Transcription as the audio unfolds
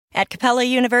At Capella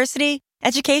University,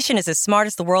 education is as smart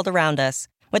as the world around us.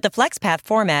 With the FlexPath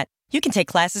format, you can take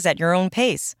classes at your own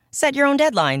pace, set your own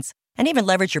deadlines, and even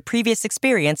leverage your previous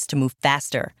experience to move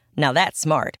faster. Now that's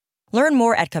smart. Learn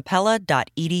more at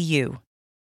capella.edu.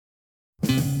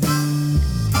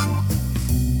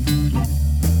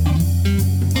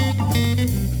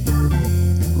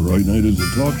 Right Night is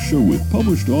a talk show with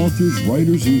published authors,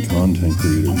 writers, and content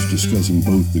creators discussing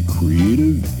both the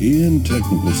creative and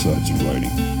technical sides of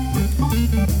writing,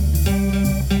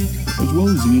 as well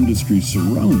as the industry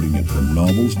surrounding it, from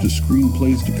novels to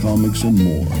screenplays to comics and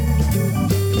more.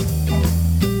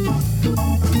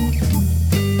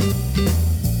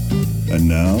 And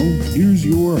now, here's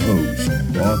your host,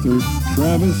 author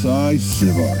Travis I.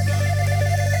 Sivart.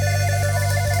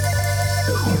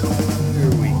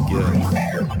 Here we go.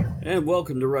 And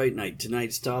welcome to Right Night.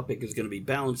 Tonight's topic is going to be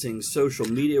balancing social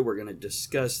media. We're going to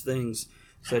discuss things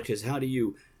such as how do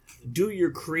you do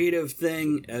your creative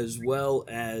thing as well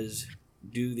as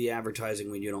do the advertising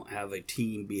when you don't have a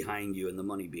team behind you and the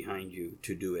money behind you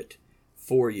to do it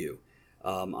for you.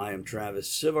 I am Travis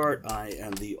Sivart. I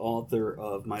am the author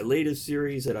of my latest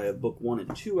series that I have book 1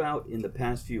 and 2 out in the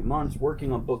past few months.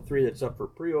 Working on book 3 that's up for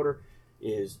pre-order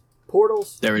is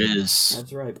Portals. There it is.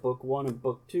 That's right. Book 1 and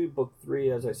book 2. Book 3,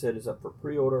 as I said, is up for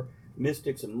pre-order.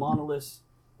 Mystics and Monoliths.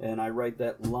 And I write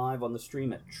that live on the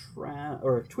stream at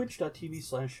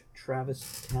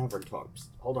twitch.tv/Travis Tavern Talk. Psst,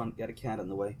 hold on, got a cat in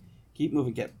the way. Keep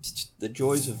moving, cat. Psst, the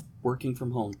joys of working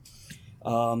from home.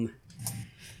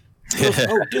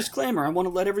 Disclaimer. I want to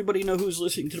let everybody know who's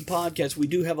listening to the podcast. We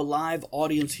do have a live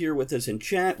audience here with us in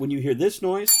chat. When you hear this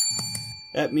noise,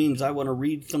 that means I want to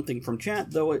read something from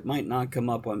chat, though it might not come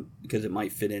up on because it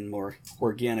might fit in more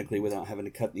organically without having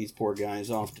to cut these poor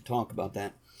guys off to talk about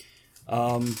that.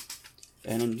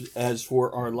 And as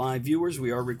for our live viewers, we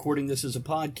are recording this as a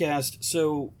podcast,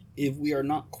 so if we are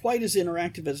not quite as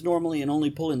interactive as normally and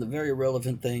only pull in the very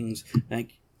relevant things,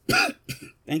 thank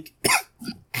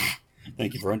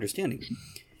you for understanding.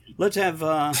 Let's have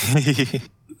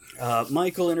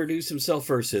Michael introduce himself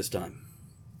first this time.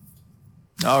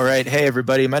 All right. Hey,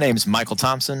 everybody. My name is Michael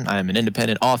Thompson. I am an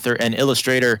independent author and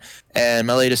illustrator, and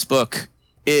my latest book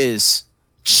is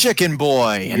Chicken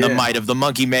Boy and the Might of the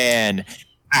Monkey Man.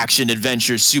 Action,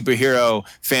 adventure, superhero,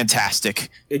 fantastic.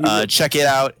 Check it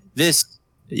out.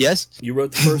 Yes? You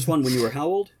wrote the first one when you were how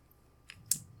old?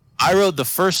 I wrote the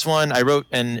first one. I wrote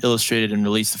and illustrated and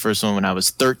released the first one when I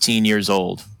was 13 years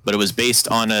old. But it was based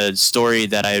on a story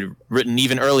that I had written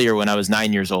even earlier when I was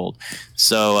 9 years old.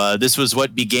 So this was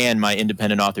what began my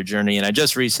independent author journey. And I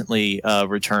just recently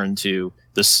returned to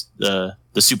the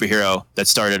superhero that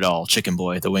started it all, Chicken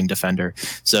Boy, the Winged Defender.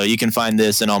 So you can find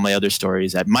this and all my other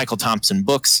stories at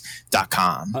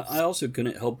michaelthompsonbooks.com. I also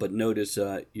couldn't help but notice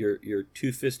your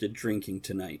two-fisted drinking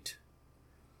tonight.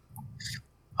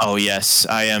 Oh, yes.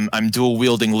 I'm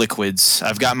dual-wielding liquids.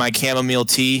 I've got my chamomile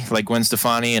tea, like Gwen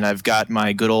Stefani, and I've got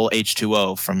my good old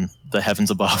H2O from the heavens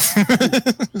above.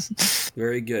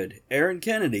 Very good. Aaron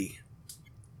Kennedy.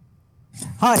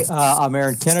 Hi, I'm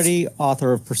Aaron Kennedy,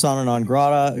 author of Persona Non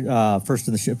Grata, first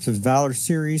in the Ships of Valor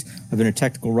series. I've been a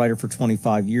technical writer for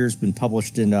 25 years, been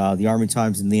published in the Army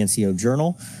Times and the NCO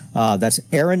Journal. That's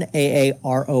Aaron,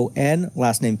 Aaron,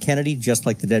 last name Kennedy, just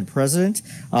like the dead president.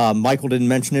 Michael didn't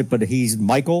mention it, but he's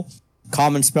Michael,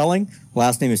 common spelling.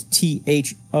 Last name is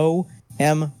Thompson.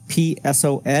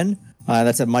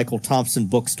 That's at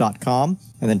michaelthompsonbooks.com.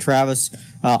 And then Travis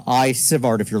I.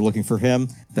 Sivart, if you're looking for him.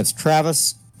 That's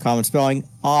Travis, common spelling,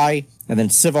 I, and then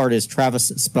Sivart is Travis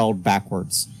spelled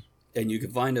backwards. And you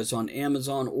can find us on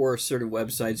Amazon or certain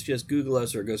websites. Just Google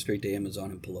us or go straight to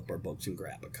Amazon and pull up our books and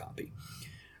grab a copy.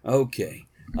 Okay.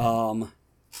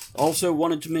 Also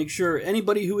wanted to make sure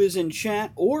anybody who is in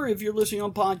chat, or if you're listening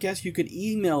on podcast, you could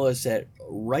email us at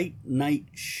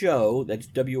WriteNightShow, that's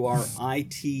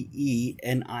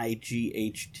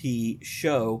WriteNight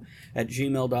show at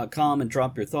gmail.com, and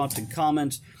drop your thoughts and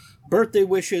comments, birthday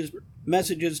wishes,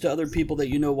 messages to other people that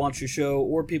you know watch the show,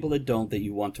 or people that don't that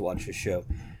you want to watch the show.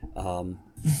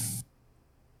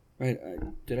 Right?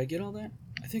 Did I get all that?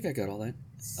 I think I got all that.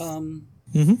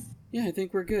 Yeah, I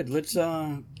think we're good. Let's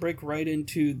break right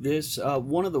into this.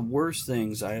 One of the worst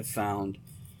things I have found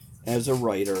as a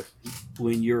writer,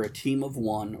 when you're a team of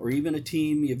one, or even a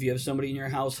team, if you have somebody in your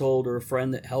household or a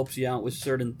friend that helps you out with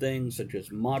certain things, such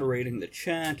as moderating the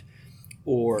chat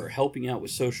or helping out with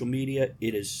social media,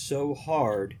 it is so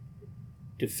hard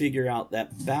to figure out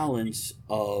that balance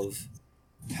of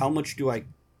how much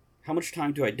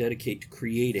time do I dedicate to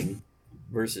creating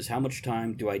versus how much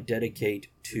time do I dedicate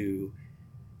to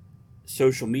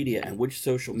social media and which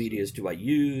social medias do I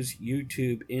use?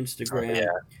 YouTube, Instagram,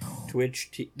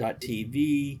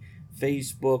 Twitch.tv,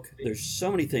 Facebook. There's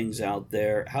so many things out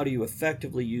there. How do you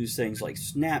effectively use things like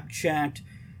Snapchat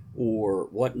or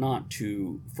whatnot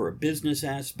for a business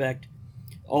aspect?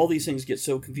 All these things get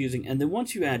so confusing. And then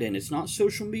once you add in, it's not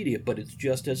social media, but it's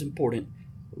just as important,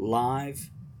 live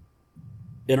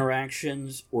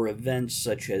interactions or events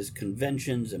such as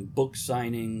conventions and book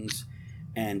signings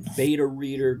and beta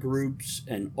reader groups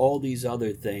and all these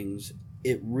other things.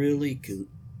 It really can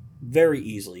very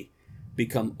easily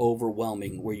become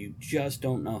overwhelming where you just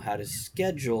don't know how to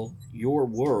schedule your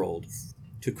world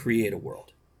to create a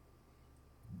world.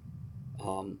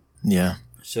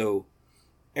 So,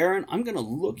 Aaron, I'm going to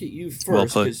look at you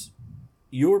first because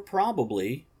you're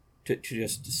probably, to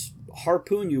just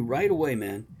harpoon you right away,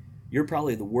 man, you're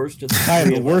probably the worst at this. I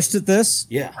am the worst at this?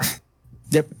 Yeah.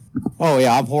 Yep. Oh,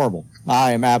 yeah, I'm horrible.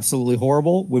 I am absolutely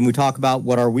horrible. When we talk about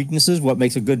what our weaknesses, what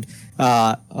makes a good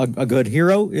a good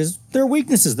hero is their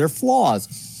weaknesses, their flaws.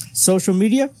 Social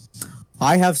media,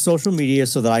 I have social media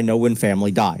so that I know when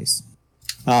family dies.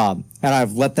 And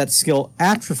I've let that skill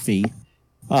atrophy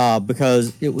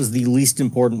because it was the least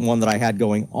important one that I had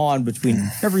going on between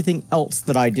everything else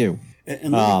that I do.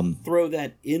 And let me throw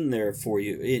that in there for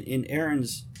you. In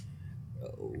Aaron's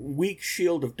weak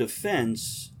shield of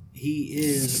defense, he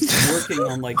is working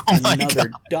on like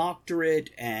another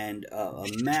doctorate and a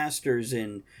master's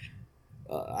in,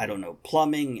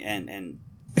 plumbing and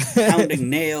pounding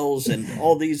nails and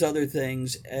all these other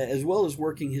things, as well as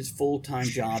working his full-time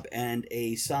job and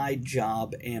a side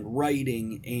job and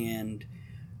writing, and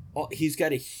he's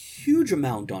got a huge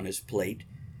amount on his plate.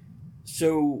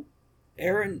 So,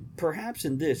 Aaron, perhaps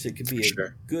in this it could be a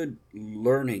good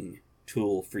learning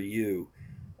tool for you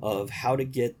of how to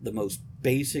get the most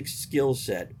basic skill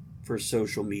set for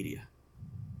social media.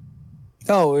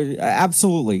 Oh,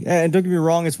 absolutely. And don't get me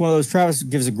wrong, it's one of those, Travis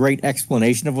gives a great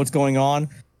explanation of what's going on,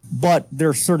 but there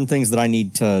are certain things that I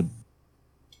need to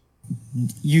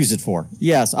use it for.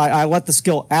 Yes, I let the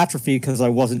skill atrophy because I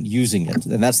wasn't using it,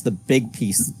 and that's the big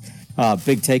piece,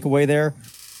 big takeaway there.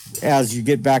 As you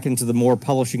get back into the more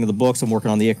publishing of the books, I'm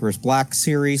working on the Icarus Black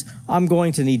series. I'm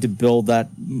going to need to build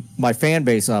my fan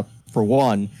base up, for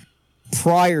one,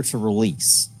 prior to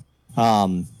release,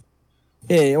 or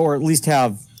at least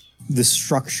have the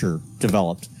structure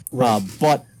developed. Right.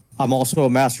 But I'm also a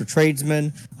master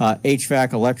tradesman,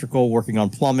 HVAC, electrical, working on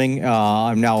plumbing.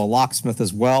 I'm now a locksmith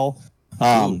as well.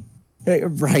 Right.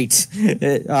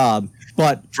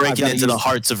 But breaking into the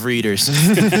hearts of readers.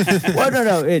 Well,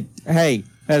 no. Hey,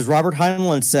 as Robert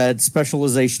Heinlein said,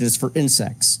 specialization is for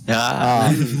insects.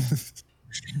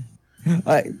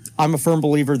 I'm a firm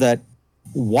believer that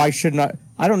why shouldn't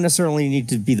I don't necessarily need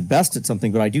to be the best at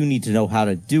something, but I do need to know how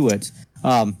to do it.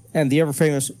 And the ever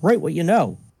famous, write what you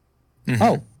know.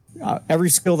 Mm-hmm. Every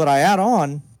skill that I add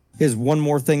on is one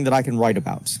more thing that I can write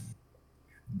about.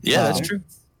 Yeah, that's true.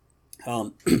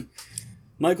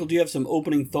 Michael, do you have some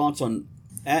opening thoughts on,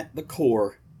 at the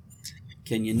core,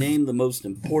 can you name the most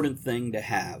important thing to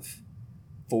have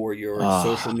for your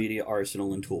social media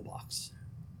arsenal and toolbox?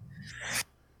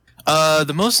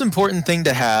 The most important thing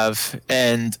to have,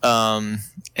 and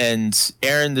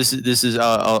Aaron, this is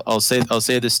I'll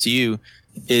say this to you,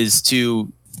 is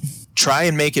to try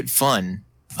and make it fun,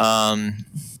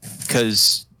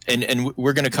 because and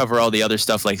we're going to cover all the other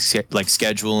stuff like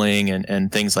scheduling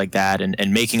and things like that,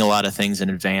 and making a lot of things in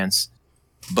advance.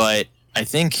 But I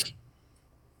think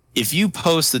if you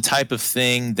post the type of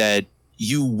thing that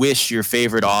you wish your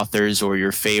favorite authors or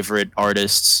your favorite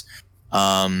artists,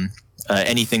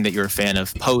 anything that you're a fan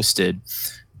of, posted,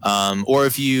 or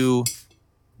if you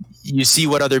see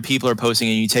what other people are posting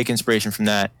and you take inspiration from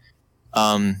that,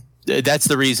 that's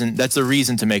the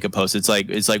reason to make a post. It's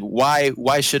like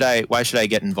why should I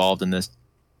get involved in this?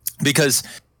 Because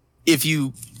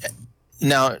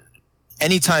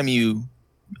anytime you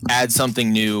add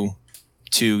something new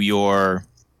to your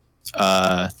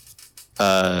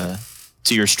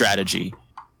strategy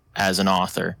as an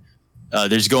author,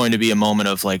 there's going to be a moment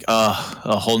of like, a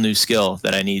whole new skill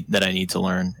that I need to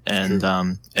learn, and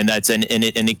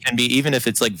it can be, even if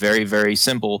it's like very, very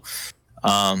simple.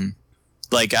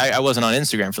 Like I wasn't on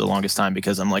Instagram for the longest time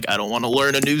because I'm like, I don't want to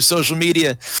learn a new social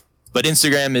media, but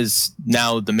Instagram is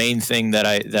now the main thing that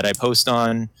I post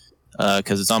on,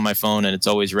 because it's on my phone and it's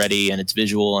always ready and it's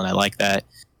visual and I like that.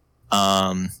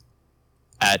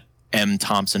 At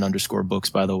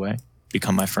 @mthompson_books, by the way.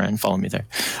 Become my friend. Follow me there.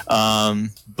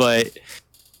 But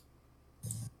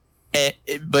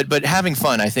having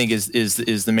fun, I think,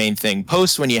 is the main thing.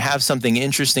 Post when you have something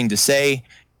interesting to say,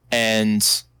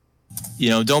 and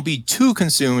don't be too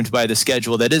consumed by the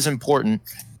schedule that is important,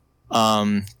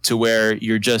 to where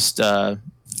you're just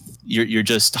you're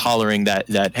just hollering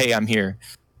that hey, I'm here.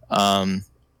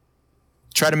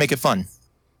 Try to make it fun.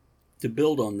 To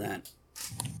build on that,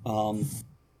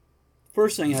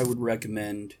 first thing I would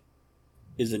recommend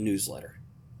is a newsletter.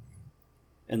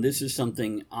 And this is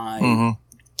something I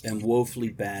am woefully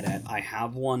bad at. I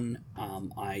have one.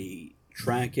 I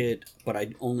track it, but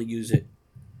I only use it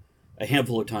a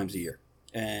handful of times a year.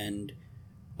 And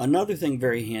another thing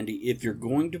very handy, if you're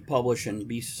going to publish and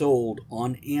be sold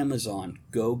on Amazon,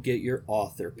 go get your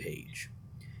author page.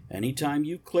 Anytime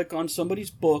you click on somebody's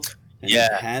book and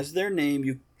it has their name,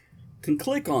 you can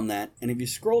click on that. And if you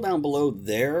scroll down below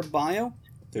their bio,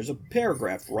 there's a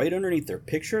paragraph right underneath their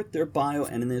picture, their bio,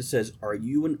 and then it says, "Are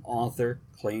you an author?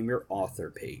 Claim your author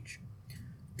page."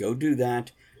 Go do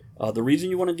that. The reason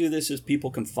you want to do this is people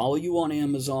can follow you on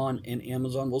Amazon, and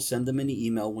Amazon will send them an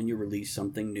email when you release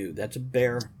something new. That's a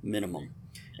bare minimum.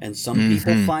 And some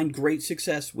people find great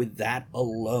success with that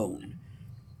alone.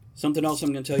 Something else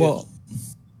I'm going to tell you.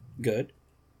 Good.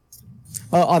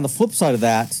 On the flip side of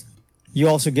that, you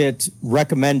also get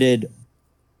recommended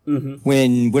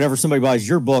whenever somebody buys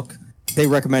your book, they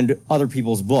recommend other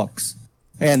people's books,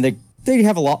 and they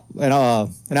have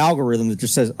an algorithm that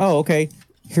just says, "Oh, okay,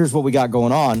 here's what we got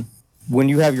going on." When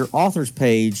you have your author's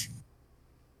page,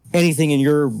 anything in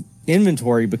your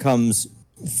inventory becomes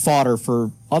fodder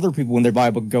for other people when they buy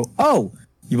a book. Go, "Oh,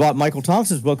 you bought Michael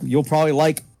Thompson's book. You'll probably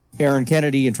like Aaron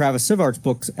Kennedy and Travis Sivart's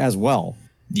books as well."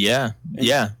 Yeah.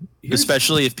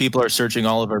 Especially if people are searching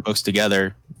all of our books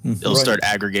together, it'll start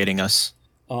aggregating us.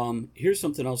 Here's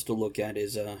something else to look at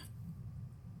is,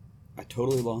 I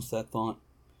totally lost that thought.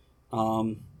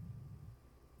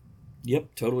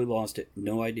 Yep, totally lost it.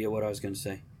 No idea what I was going to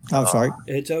say. I'm sorry.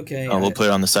 It's okay. We'll put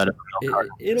it on the side of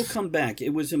it'll come back. It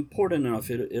was important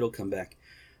enough. It'll come back.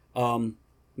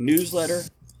 Newsletter,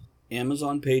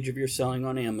 Amazon page if you're selling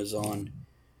on Amazon.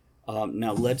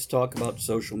 Now let's talk about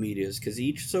social medias, because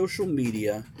each social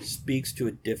media speaks to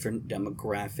a different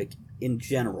demographic in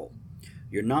general.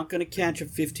 You're not going to catch a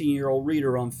 15-year-old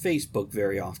reader on Facebook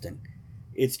very often.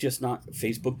 It's just not.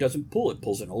 Facebook doesn't pull. It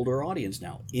pulls an older audience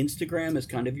now. Instagram is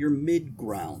kind of your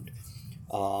mid-ground.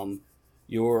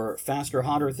 Your faster,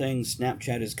 hotter thing,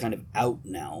 Snapchat is kind of out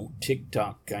now.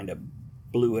 TikTok kind of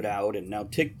blew it out, and now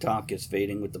TikTok is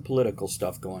fading with the political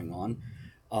stuff going on.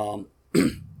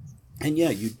 And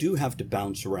yeah, you do have to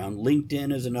bounce around.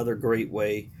 LinkedIn is another great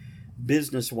way,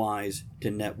 business-wise,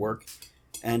 to network.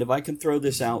 And if I can throw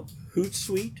this out,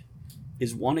 Hootsuite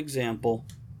is one example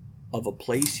of a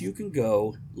place you can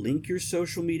go, link your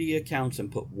social media accounts,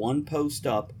 and put one post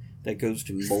up that goes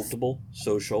to multiple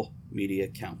social media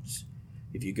accounts.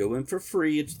 If you go in for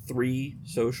free, it's 3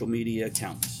 social media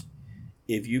accounts.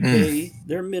 If you pay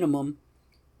their minimum,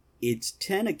 it's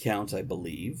 10 accounts, I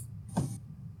believe.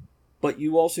 But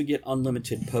you also get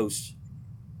unlimited posts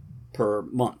per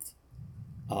month.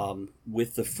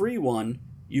 With the free one,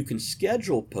 you can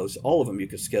schedule posts. All of them you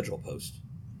can schedule posts.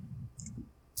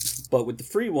 But with the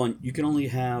free one, you can only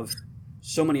have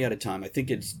so many at a time. I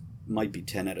think it might be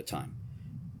 10 at a time.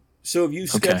 So if you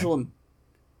schedule them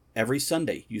every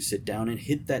Sunday, you sit down and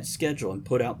hit that schedule and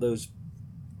put out those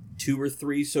 2 or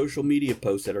 3 social media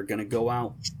posts that are going to go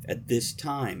out at this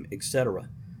time, etc.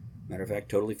 Matter of fact,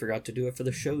 totally forgot to do it for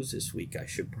the shows this week. I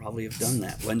should probably have done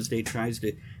that. Wednesday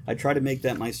I try to make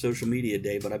that my social media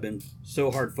day, but I've been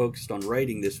so hard focused on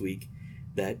writing this week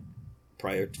that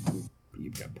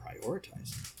you've got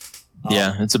prioritized.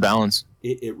 Yeah, it's a balance.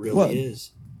 It really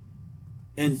is.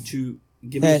 And to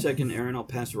give me a second, Aaron, I'll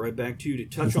pass it right back to you to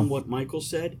touch on what Michael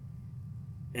said.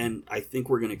 And I think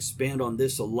we're going to expand on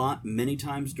this a lot, many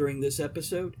times during this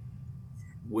episode.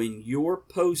 When you're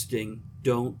posting,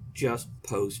 don't just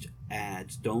post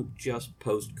ads. Don't just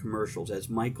post commercials. As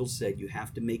Michael said, you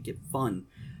have to make it fun.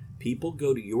 People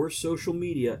go to your social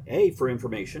media, A, for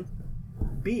information,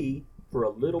 B, for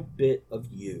a little bit of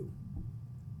you.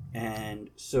 And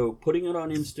so putting it on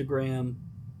Instagram,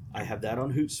 I have that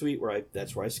on Hootsuite,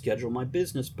 that's where I schedule my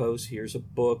business posts. Here's a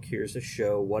book, here's a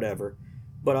show, whatever.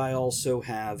 But I also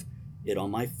have it on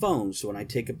my phone. So when I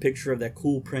take a picture of that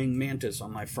cool praying mantis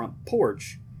on my front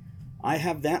porch, I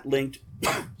have that linked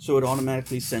so it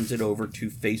automatically sends it over to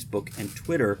Facebook and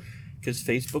Twitter, because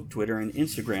Facebook, Twitter, and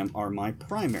Instagram are my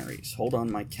primaries. Hold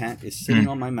on, my cat is sitting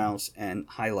on my mouse and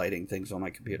highlighting things on my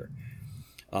computer.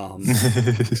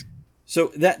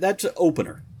 So that's an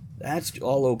opener. That's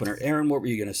all opener. Aaron, what were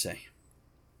you going to say?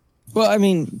 Well, I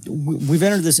mean, we've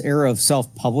entered this era of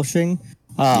self-publishing.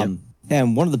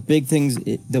 And one of the big things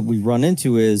that we run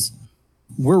into is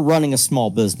we're running a small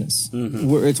business.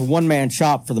 It's a one-man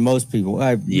shop for the most people.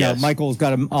 Michael's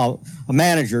got a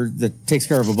manager that takes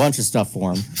care of a bunch of stuff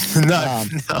for him. No.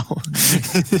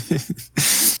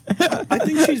 I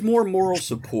think she's more moral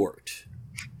support.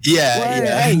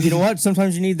 Yeah. Hey, you know what?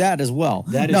 Sometimes you need that as well.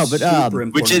 That is super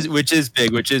important. Which is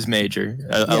big, which is major.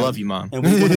 I love you, Mom.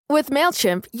 With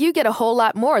MailChimp, you get a whole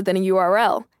lot more than a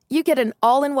URL. You get an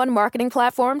all-in-one marketing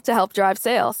platform to help drive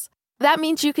sales. That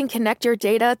means you can connect your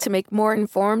data to make more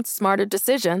informed, smarter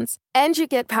decisions. And you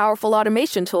get powerful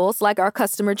automation tools like our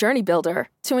Customer Journey Builder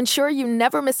to ensure you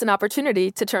never miss an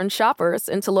opportunity to turn shoppers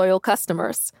into loyal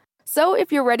customers. So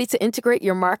if you're ready to integrate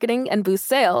your marketing and boost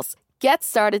sales, get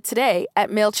started today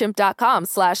at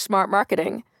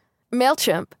MailChimp.com/smartmarketing.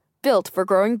 MailChimp, built for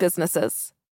growing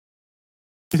businesses.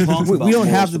 We don't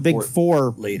have the big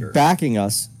four backing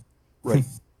us. Right.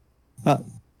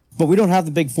 But we don't have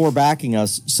the big four backing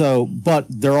us. But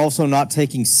they're also not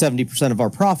taking 70% of our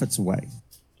profits away.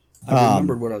 I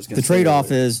remembered what I was going to say. The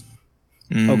trade-off is...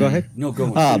 Oh, go ahead. No,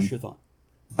 go on. Finish your thought.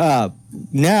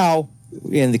 Now,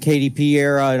 in the KDP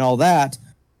era and all that,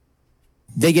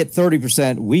 they get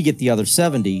 30%, we get the other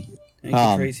 70%. Thank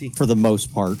you, Tracy. For the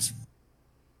most part.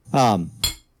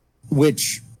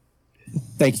 Which...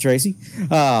 Thank you, Tracy.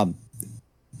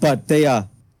 But they...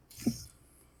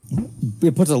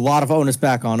 it puts a lot of onus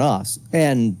back on us,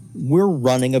 and we're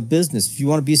running a business. If you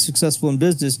want to be successful in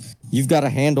business, you've got to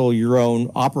handle your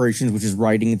own operations, which is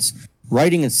writing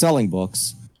and selling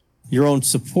books, your own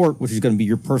support, which is going to be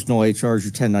your personal HRs,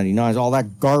 your 1099s, all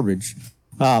that garbage,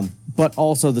 but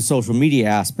also the social media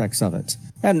aspects of it.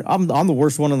 And I'm the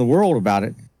worst one in the world about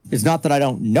it. It's not that I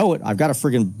don't know it. I've got a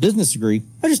friggin' business degree.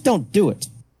 I just don't do it.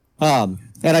 And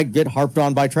I get harped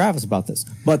on by Travis about this.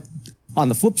 But on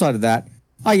the flip side of that,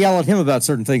 I yell at him about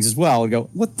certain things as well and go,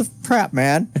 what the crap,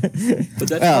 man? But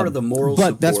that's part of the moral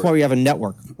support. But that's why we have a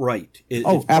network. Right. It's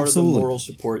absolutely. Part of the moral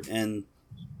support. And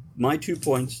my 2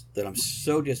 points that I'm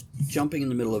so just jumping in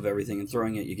the middle of everything and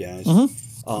throwing at you guys.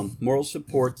 Moral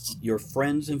support, your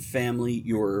friends and family,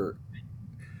 your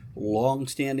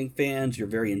long-standing fans, your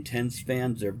very intense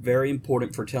fans, they're very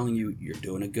important for telling you you're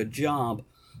doing a good job.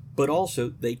 But also,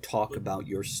 they talk about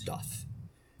your stuff.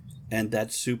 And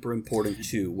that's super important,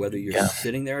 too. Whether you're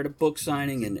sitting there at a book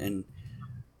signing and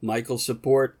Michael's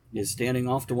support is standing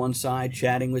off to one side,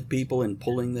 chatting with people and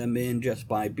pulling them in just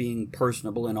by being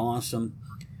personable and awesome.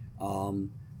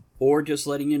 Or just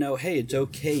letting you know, hey, it's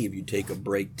okay if you take a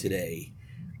break today.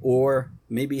 Or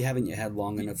maybe haven't you had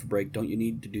long enough a break? Don't you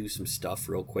need to do some stuff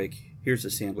real quick? Here's a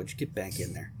sandwich. Get back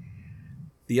in there.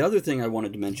 The other thing I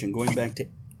wanted to mention, going back to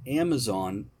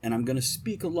Amazon, and I'm going to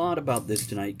speak a lot about this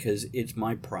tonight because it's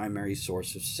my primary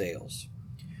source of sales.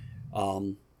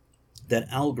 That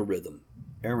algorithm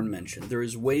Aaron mentioned, there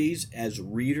is ways as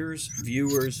readers,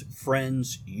 viewers,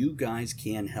 friends, you guys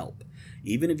can help.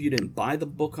 Even if you didn't buy the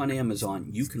book on Amazon,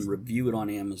 you can review it on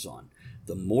Amazon.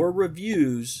 The more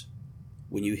reviews,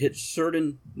 when you hit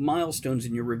certain milestones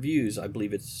in your reviews, I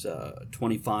believe it's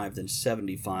 25 then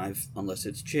 75, unless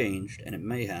it's changed, and it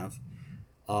may have,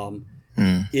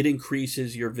 it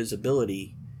increases your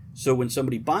visibility. So when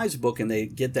somebody buys a book and they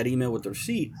get that email with their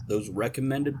receipt, those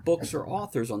recommended books or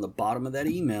authors on the bottom of that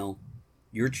email,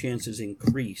 your chances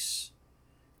increase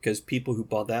because people who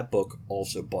bought that book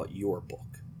also bought your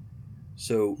book.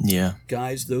 So,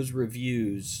 guys, those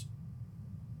reviews,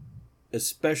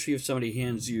 especially if somebody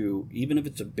hands you, even if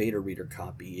it's a beta reader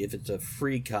copy, if it's a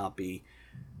free copy,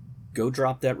 go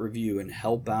drop that review and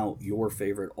help out your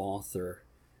favorite author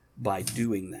by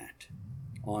doing that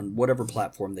on whatever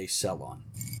platform they sell on.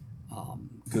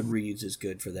 Goodreads is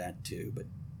good for that too, but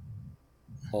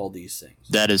all these things.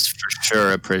 That is for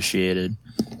sure appreciated.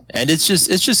 And it's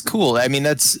just cool. I mean,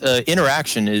 that's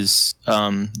interaction is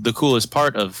the coolest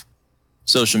part of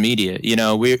social media. You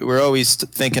know, we're always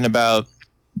thinking about,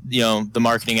 you know, the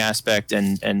marketing aspect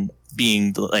and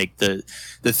being like the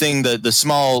thing, the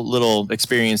small little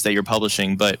experience that you're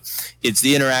publishing, but it's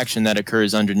the interaction that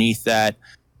occurs underneath that,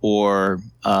 or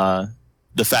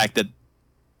the fact that,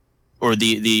 or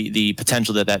the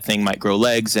potential that thing might grow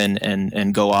legs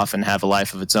and go off and have a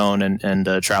life of its own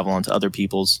and travel onto other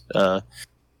people's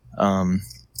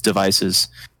devices.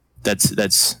 That's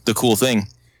the cool thing.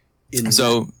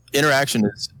 So interaction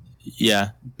is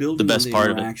building the best part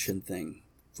of it. Interaction thing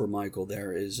for Michael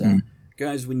there is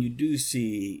guys, when you do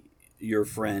see your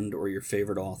friend or your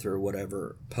favorite author or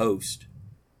whatever post,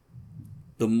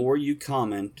 the more you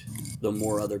comment, the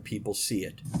more other people see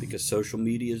it, because social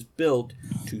media is built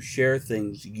to share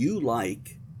things you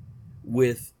like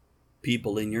with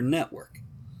people in your network.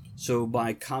 So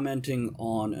by commenting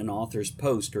on an author's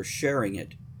post or sharing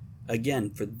it, again,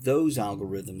 for those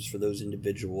algorithms, for those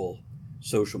individual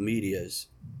social medias,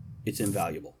 it's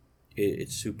invaluable.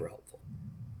 It's super helpful.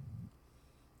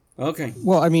 Okay.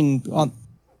 Well, I mean,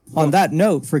 on that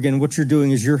note, friggin', what you're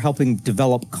doing is you're helping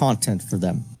develop content for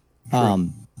them,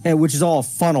 and which is all a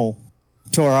funnel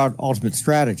to our ultimate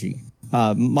strategy.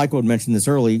 Michael had mentioned this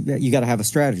early. You got to have a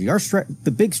strategy.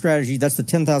 The big strategy, that's the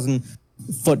 10,000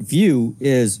 foot view,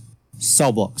 is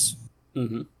sell books.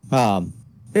 Mm-hmm.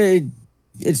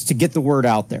 It's to get the word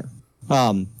out there.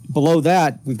 Below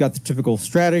that, we've got the typical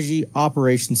strategy,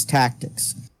 operations,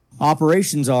 tactics.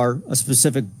 Operations are a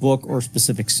specific book or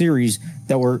specific series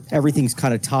that everything's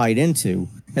kind of tied into.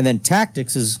 And then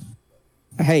tactics is,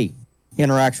 hey,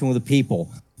 interaction with the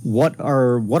people. What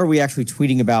are we actually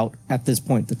tweeting about at this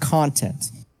point? The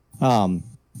content.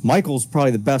 Michael's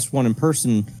probably the best one in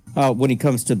person when he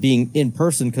comes to being in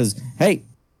person because, hey,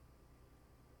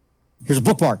 here's a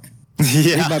bookmark.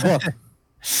 Yeah. Read my book.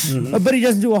 Mm-hmm. But he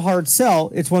doesn't do a hard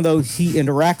sell. It's one of those he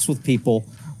interacts with people,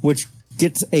 which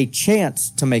gets a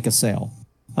chance to make a sale.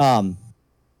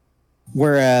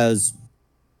 Whereas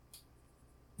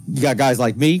you got guys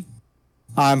like me,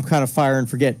 I'm kind of fire and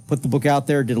forget. Put the book out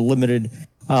there, did a limited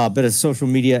bit of social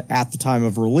media at the time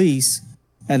of release,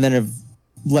 and then have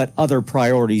let other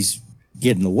priorities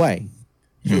get in the way.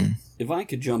 If I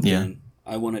could jump in,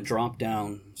 I want to drop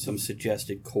down some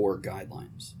suggested core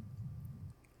guidelines.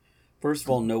 First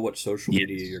of all, know what social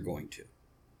media you're going to.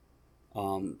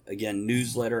 Again,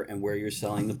 newsletter and where you're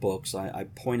selling the books. I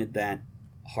pointed that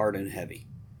hard and heavy.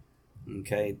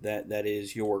 Okay, that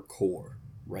is your core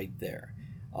right there.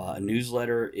 A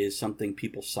newsletter is something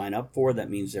people sign up for. That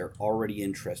means they're already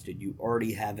interested. You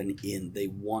already have an in. They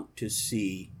want to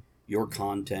see your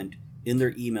content in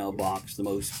their email box, the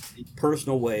most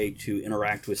personal way to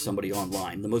interact with somebody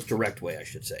online. The most direct way, I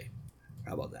should say.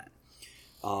 How about that?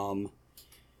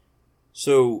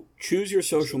 So choose your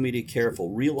social media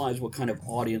careful. Realize what kind of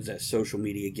audience that social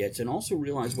media gets, and also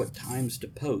realize what times to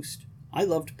post. I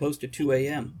love to post at 2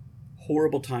 a.m.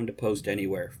 Horrible time to post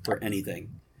anywhere for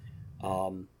anything.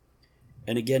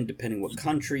 And again, depending what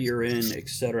country you're in,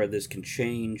 etc., this can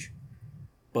change.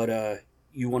 But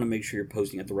you want to make sure you're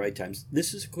posting at the right times.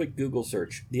 This is a quick Google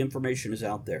search. The information is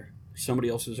out there. Somebody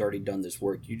else has already done this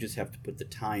work. You just have to put the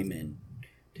time in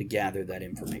to gather that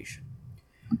information.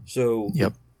 So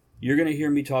you're going to hear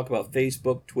me talk about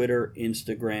Facebook, Twitter,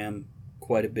 Instagram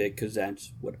quite a bit because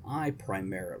that's what I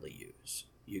primarily use.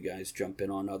 You guys jump in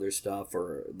on other stuff,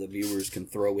 or the viewers can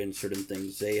throw in certain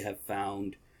things they have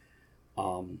found.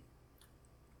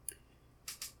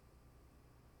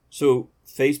 So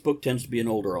Facebook tends to be an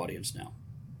older audience now.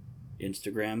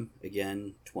 Instagram,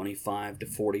 again, 25 to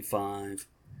 45.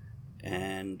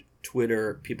 And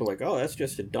Twitter, people are like, oh, that's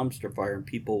just a dumpster fire, and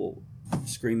people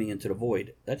screaming into the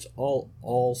void. That's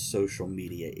all social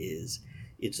media is.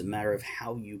 It's a matter of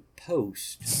how you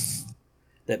post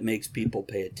that makes people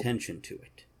pay attention to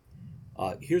it.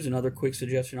 Here's another quick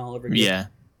suggestion I'll ever give. Yeah.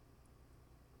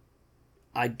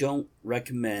 I don't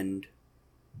recommend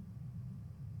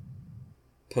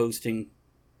posting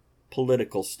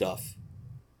political stuff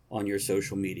on your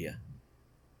social media.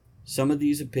 Some of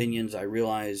these opinions, I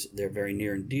realize they're very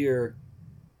near and dear,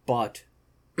 but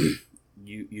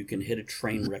you can hit a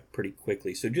train wreck pretty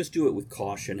quickly. So just do it with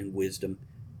caution and wisdom.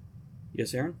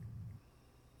 Yes, Aaron?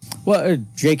 Well,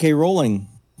 J.K. Rowling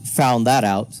found that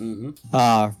out.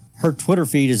 Mm-hmm. Her Twitter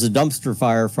feed is a dumpster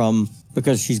fire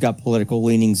because she's got political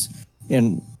leanings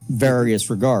in various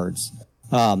regards.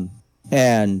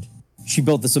 And she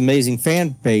built this amazing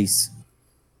fan base,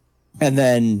 and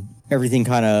then everything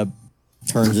kind of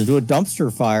turns into a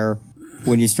dumpster fire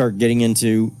when you start getting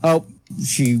into,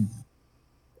 she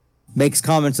makes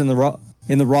comments in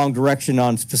the wrong direction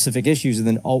on specific issues, and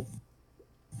then,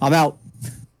 I'm out.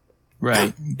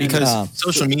 Right. Because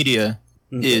social media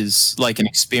is like an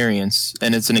experience,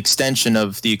 and it's an extension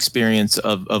of the experience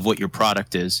of what your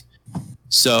product is.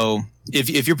 So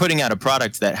if you're putting out a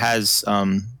product that has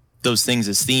those things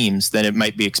as themes, then it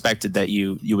might be expected that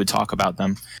you would talk about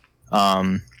them.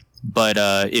 But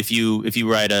if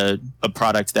you write a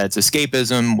product that's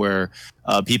escapism, where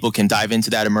people can dive into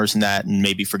that, immerse in that, and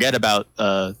maybe forget about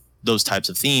those types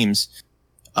of themes,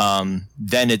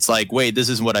 then it's like, wait, this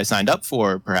is what I signed up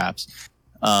for, perhaps.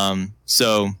 You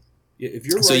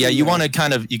want to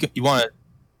kind of you want to.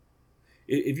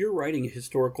 If you're writing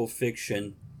historical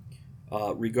fiction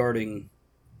regarding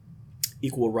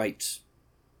equal rights,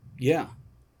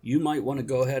 you might want to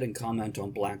go ahead and comment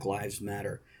on Black Lives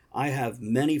Matter. I have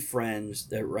many friends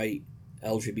that write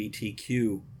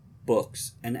LGBTQ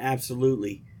books, and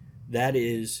absolutely, that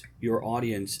is your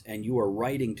audience, and you are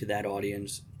writing to that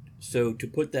audience. So to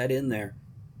put that in there,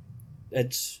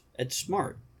 that's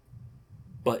smart.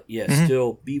 But yeah,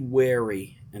 still be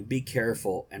wary and be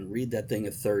careful and read that thing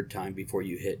a third time before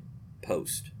you hit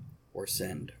post or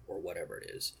send or whatever it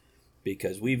is.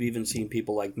 Because we've even seen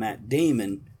people like Matt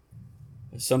Damon,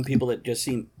 some people that just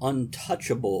seem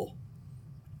untouchable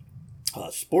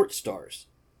sports stars,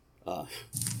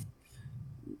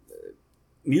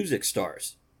 music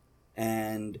stars,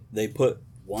 and they put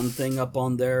one thing up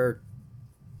on their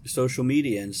social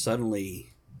media and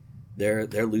suddenly they're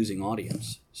losing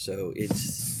audience. So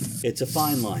it's a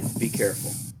fine line. Be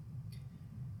careful.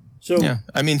 So yeah,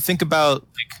 I mean, think about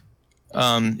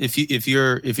if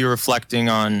you're reflecting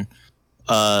on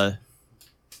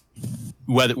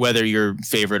whether your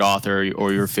favorite author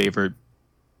or your favorite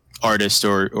artist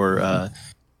or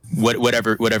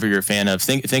whatever you're a fan of,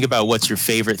 think about what's your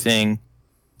favorite thing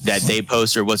that they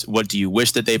post, or what do you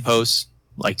wish that they post?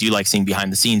 Like, do you like seeing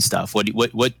behind the scenes stuff? What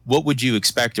would you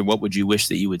expect, or what would you wish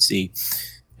that you would see?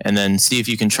 And then see if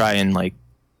you can try and like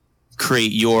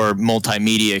create your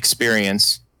multimedia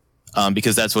experience,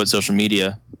 because that's what social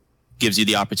media gives you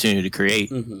the opportunity to create,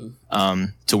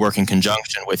 to work in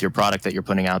conjunction with your product that you're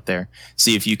putting out there.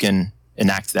 See if you can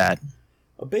enact that.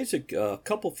 A basic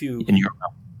couple few. In your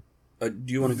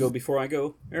do you want to go before I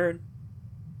go, Aaron?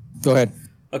 Go ahead.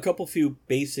 A couple few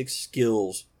basic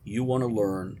skills you want to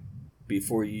learn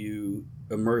before you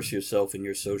immerse yourself in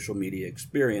your social media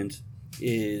experience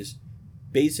is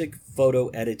basic photo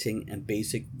editing and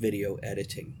basic video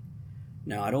editing.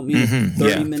 Now, I don't mean a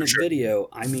 30-minute video.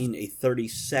 I mean a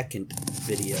 30-second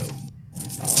video.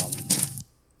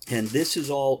 And this is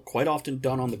all quite often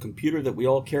done on the computer that we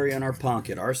all carry in our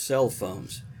pocket, our cell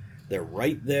phones. They're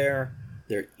right there.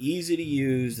 They're easy to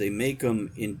use. They make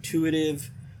them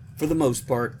intuitive for the most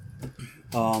part.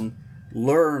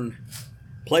 Learn.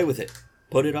 Play with it.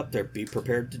 Put it up there. Be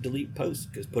prepared to delete posts,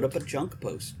 because put up a junk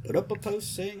post. Put up a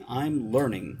post saying, I'm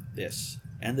learning this,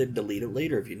 and then delete it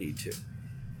later if you need to.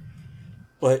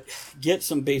 But get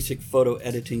some basic photo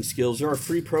editing skills. There are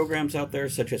free programs out there,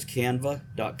 such as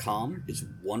Canva.com. It's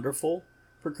wonderful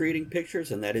for creating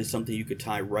pictures, and that is something you could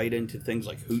tie right into things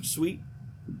like Hootsuite.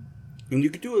 And you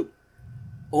could do it,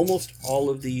 almost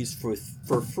all of these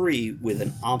for free with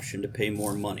an option to pay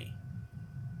more money.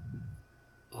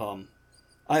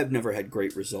 I've never had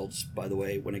great results, by the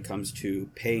way, when it comes to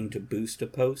paying to boost a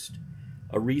post.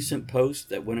 A recent post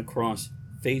that went across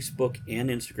Facebook and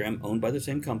Instagram, owned by the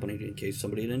same company, in case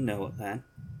somebody didn't know that.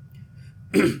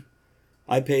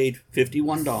 I paid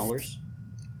 $51.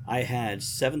 I had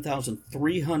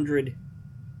 7,300...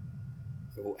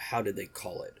 how did they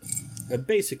call it?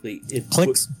 Basically, it...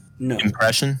 Clicks? No.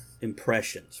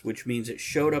 Impressions, which means it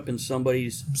showed up in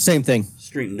somebody's... Same thing.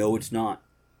 stream. No, it's not.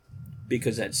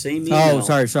 Because that same email...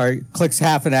 Oh, sorry. Clicks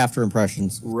happen after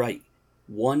impressions. Right.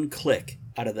 One click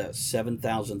out of the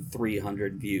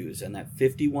 7,300 views. And that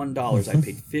 $51, I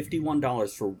paid $51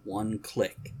 for one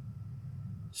click.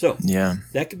 So,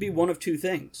 that could be one of two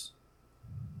things.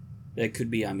 That could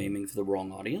be I'm aiming for the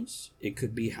wrong audience. It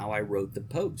could be how I wrote the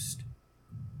post.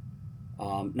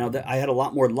 Now, that I had a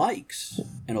lot more likes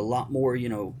and a lot more,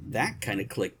 that kind of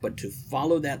click. But to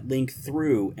follow that link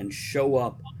through and show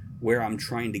up where I'm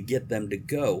trying to get them to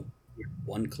go,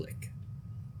 one click.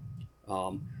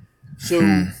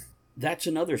 So that's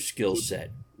another skill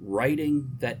set.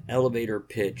 Writing that elevator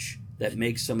pitch that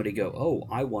makes somebody go, oh,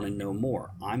 I want to know more.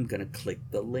 I'm going to click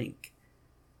the link.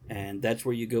 And that's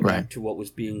where you go back to what was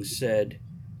being said,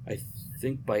 I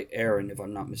think by Aaron, if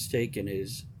I'm not mistaken,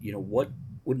 is, what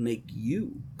would make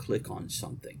you click on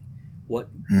something? What,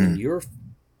 when you're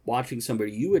watching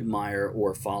somebody you admire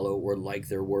or follow or like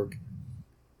their work,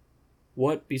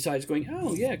 what, besides going,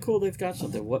 oh, yeah, cool, they've got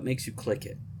something, what makes you click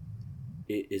it?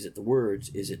 Is it the words?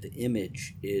 Is it the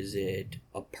image? Is it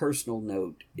a personal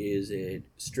note? Is it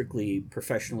strictly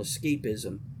professional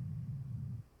escapism?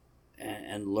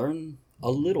 And learn a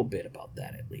little bit about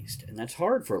that, at least. And that's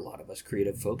hard for a lot of us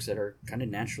creative folks that are kind of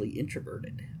naturally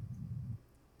introverted.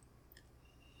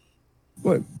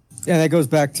 Well, yeah, that goes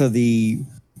back to the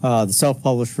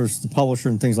self-published versus the publisher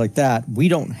and things like that. We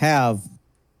don't have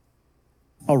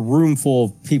a room full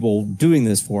of people doing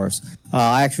this for us.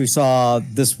 I actually saw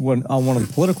this one on one of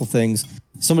the political things.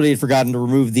 Somebody had forgotten to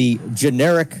remove the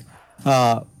generic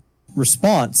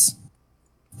response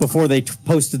before they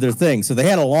posted their thing. So they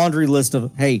had a laundry list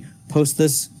of, hey, post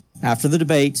this after the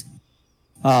debate.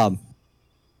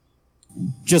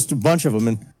 Just a bunch of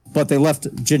them, but they left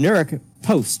generic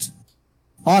post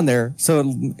on there. So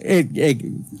you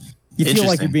feel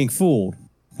like you're being fooled.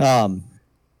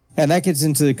 And that gets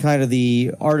into kind of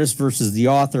the artist versus the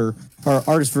author, or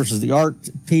artist versus the art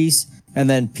piece, and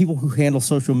then people who handle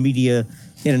social media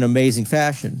in an amazing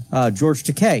fashion. George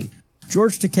Takei.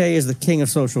 George Takei is the king of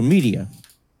social media.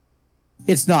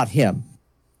 it's not him.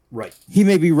 Right. He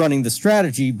may be running the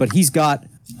strategy, but he's got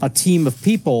a team of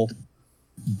people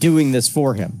doing this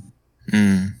for him.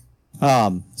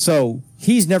 So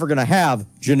he's never going to have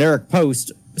generic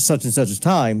post such and such a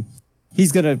time.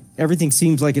 Everything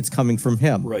seems like it's coming from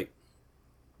him. Right.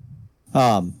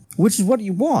 Which is what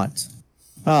you want.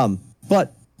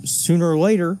 But sooner or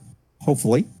later,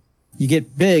 hopefully, you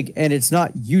get big and it's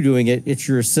not you doing it, it's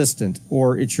your assistant,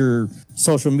 or it's your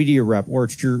social media rep, or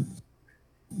it's your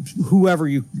whoever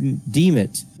you deem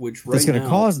it. Which right now,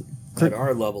 cause at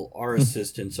our level, our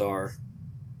assistants are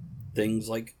things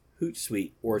like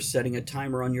Hootsuite or setting a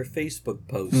timer on your Facebook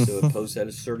post so it posts at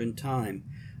a certain time.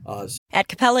 At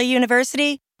Capella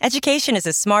University, education is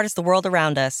as smart as the world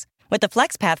around us. With the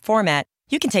FlexPath format,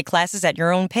 you can take classes at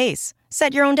your own pace,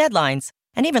 set your own deadlines,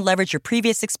 and even leverage your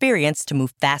previous experience to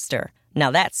move faster.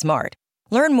 Now that's smart.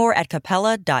 Learn more at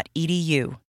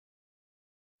capella.edu.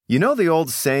 You know the old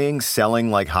saying, selling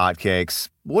like hotcakes?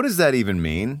 What does that even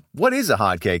mean? What is a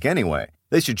hotcake anyway?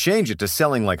 They should change it to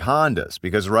selling like Hondas,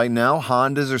 because right now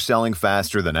Hondas are selling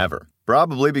faster than ever.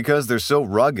 Probably because they're so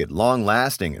rugged,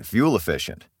 long-lasting, and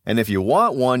fuel-efficient. And if you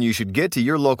want one, you should get to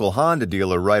your local Honda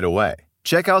dealer right away.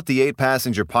 Check out the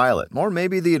 8-passenger Pilot, or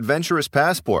maybe the adventurous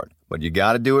Passport. But you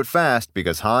gotta do it fast,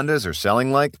 because Hondas are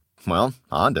selling like, well,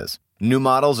 Hondas. New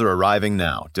models are arriving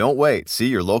now. Don't wait. See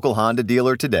your local Honda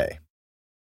dealer today.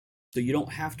 So you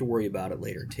don't have to worry about it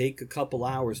later. Take a couple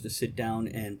hours to sit down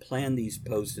and plan these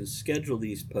posts and schedule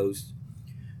these posts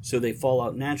so they fall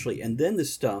out naturally. And then the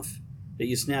stuff that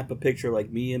you snap a picture,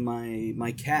 like me and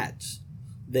my cats,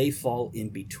 they fall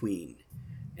in between.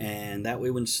 And that way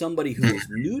when somebody who is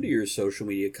new to your social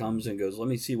media comes and goes, let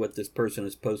me see what this person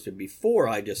has posted before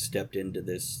I just stepped into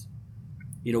this,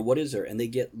 what is there? And they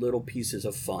get little pieces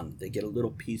of fun. They get a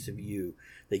little piece of you.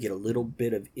 They get a little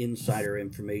bit of insider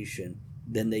information.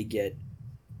 Then they get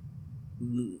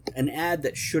an ad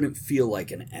that shouldn't feel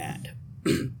like an ad.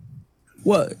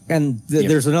 Well, and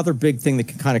there's another big thing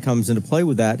that kind of comes into play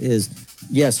with that is,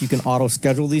 yes, you can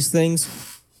auto-schedule these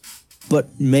things, but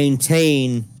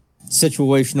maintain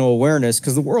situational awareness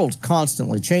because the world's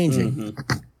constantly changing.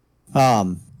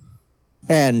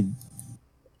 And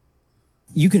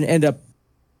you can end up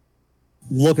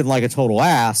looking like a total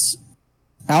ass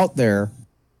out there,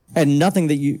 and nothing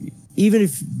that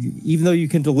even though you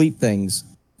can delete things,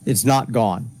 it's not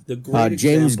gone. The great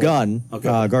James example,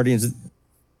 Gunn, Guardians.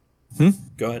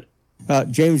 Go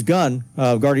ahead. James Gunn,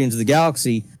 Guardians of the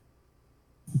Galaxy,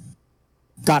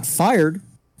 got fired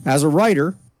as a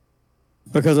writer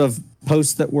because of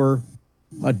posts that were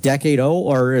a decade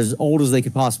old or as old as they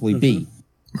could possibly be.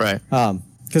 Right.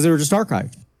 Because they were just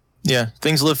archived. Yeah,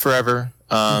 things live forever.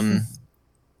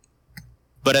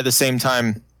 But at the same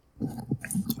time,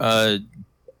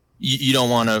 you don't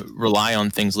want to rely on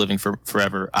things living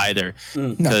forever either,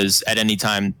 because at any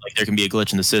time, like, there can be a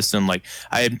glitch in the system. Like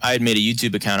I had made a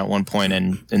YouTube account at one point,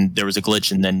 and there was a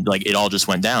glitch, and then like it all just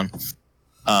went down,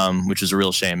 which was a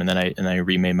real shame. And then I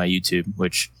remade my YouTube,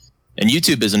 and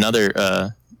YouTube is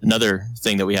another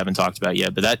thing that we haven't talked about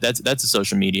yet, but that's a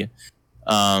social media.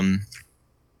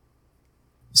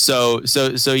 So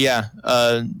yeah,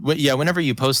 whenever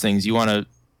you post things, you want to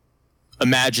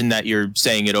imagine that you're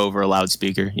saying it over a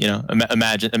loudspeaker.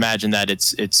 Imagine that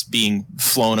it's being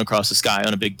flown across the sky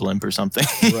on a big blimp or something.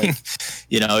 Right.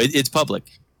 It's public.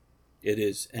 It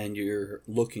is, and you're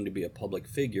looking to be a public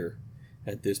figure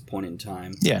at this point in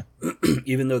time. Yeah.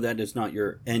 Even though that is not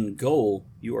your end goal,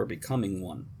 you are becoming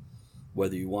one,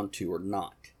 whether you want to or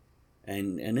not.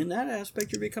 And in that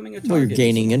aspect, you're becoming a target. Well, you're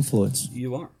gaining influence.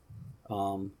 You are.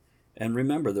 And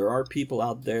remember, there are people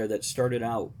out there that started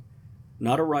out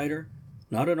not a writer,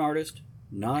 not an artist,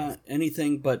 not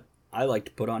anything, but I like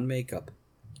to put on makeup.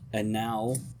 And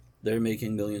now they're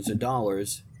making millions of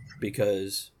dollars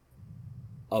because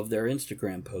of their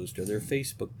Instagram post or their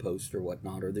Facebook post or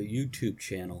whatnot, or their YouTube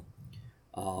channel.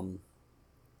 And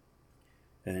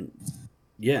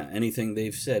yeah, anything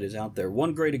they've said is out there.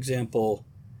 One great example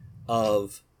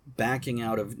of backing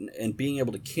out of and being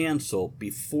able to cancel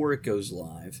before it goes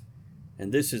live,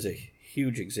 and this is a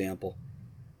huge example.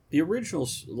 The original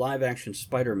live-action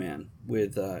Spider-Man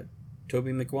with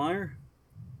Tobey Maguire,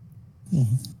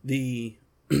 the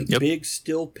big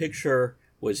still picture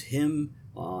was him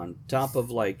on top of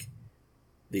like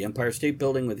the Empire State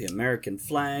Building with the American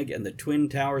flag and the Twin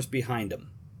Towers behind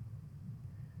him.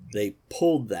 They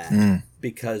pulled that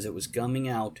because it was coming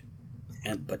out,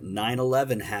 but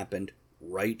 9/11 happened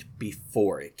right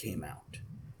before it came out.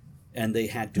 And they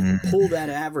had to pull that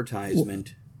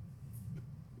advertisement.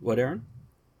 What, Aaron?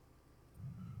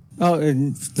 Oh,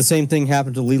 and the same thing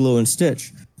happened to Lilo and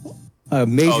Stitch. A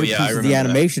major piece of the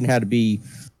animation had to be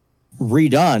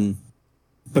redone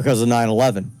because of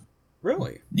 9/11.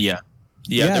 Really? Yeah.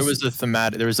 Yes. There was a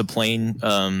thematic. There was a plane.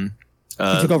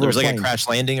 took There over was a like plane. a crash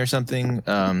landing or something.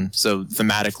 So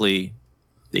thematically,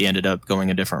 they ended up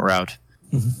going a different route.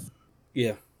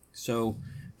 Yeah. So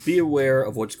be aware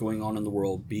of what's going on in the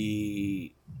world.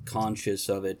 Be conscious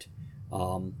of it.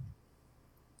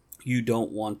 You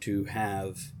don't want to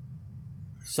have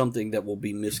something that will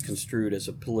be misconstrued as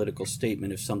a political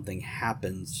statement if something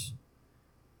happens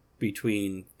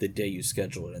between the day you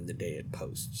schedule it and the day it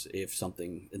posts. If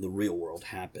something in the real world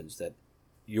happens, that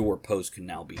your post can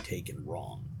now be taken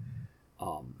wrong.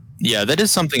 Yeah, that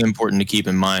is something important to keep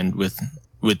in mind with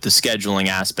the scheduling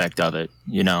aspect of it.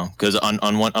 You know, because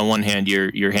on one hand,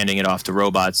 you're handing it off to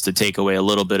robots to take away a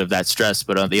little bit of that stress,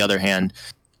 but on the other hand,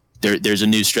 there's a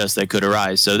new stress that could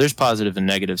arise. So there's positive and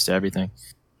negatives to everything.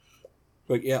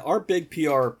 But yeah, our big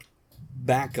PR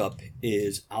backup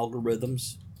is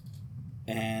algorithms,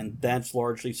 and that's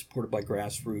largely supported by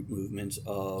grassroots movements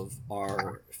of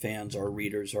our fans, our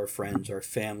readers, our friends, our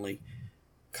family,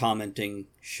 commenting,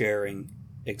 sharing,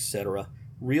 etc.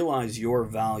 Realize your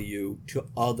value to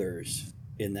others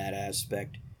in that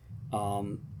aspect.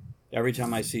 Every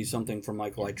time I see something from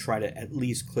Michael, I try to at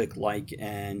least click like,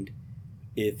 and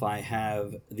if I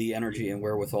have the energy and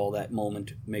wherewithal that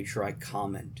moment, make sure I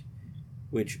comment.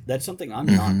 Which, that's something I'm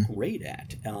not great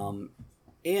at.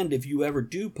 And if you ever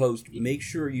do post, make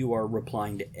sure you are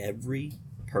replying to every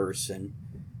person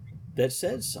that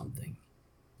says something.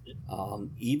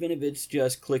 Even if it's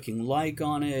just clicking like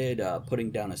on it,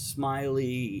 putting down a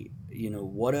smiley,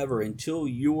 whatever, until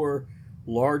you're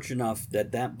large enough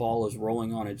that that ball is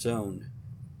rolling on its own.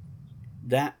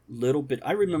 That little bit,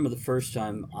 I remember the first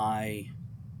time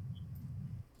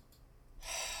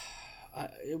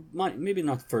maybe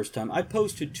not the first time, I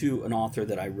posted to an author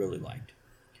that I really liked,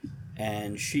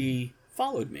 and she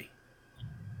followed me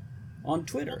on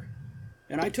Twitter,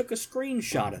 and I took a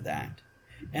screenshot of that,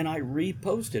 and I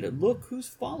reposted it. Look who's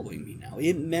following me now.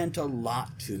 It meant a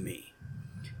lot to me.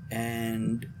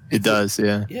 And it does,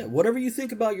 yeah. Yeah, whatever you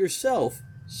think about yourself,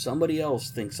 somebody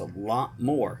else thinks a lot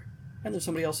more, and then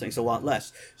somebody else thinks a lot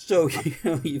less. So,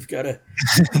 you've got to...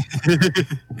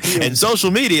 And social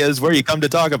media is where you come to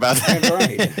talk about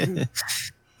that. Right.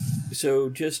 So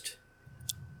just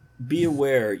be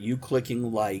aware, you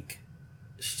clicking like,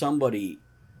 somebody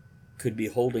could be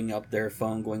holding up their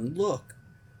phone going, look,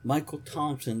 Michael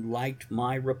Thompson liked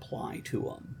my reply to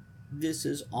him. This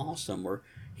is awesome. Or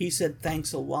he said,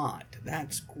 thanks a lot.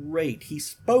 That's great. He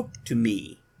spoke to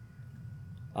me.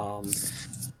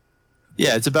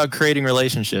 Yeah, it's about creating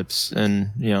relationships and,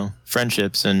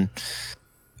 friendships, and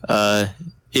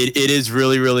it is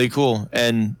really, really cool.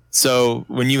 And so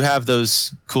when you have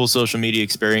those cool social media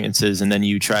experiences, and then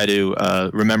you try to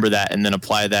remember that and then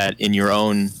apply that in your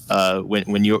own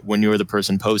when you're the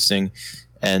person posting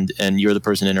and you're the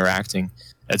person interacting,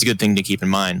 that's a good thing to keep in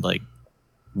mind. Like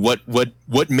what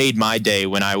made my day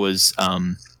when I was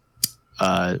when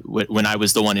I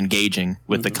was the one engaging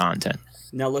with the content.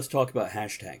 Now let's talk about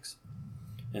hashtags.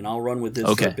 And I'll run with this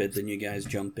for a bit, then you guys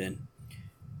jump in.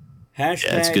 Hashtags,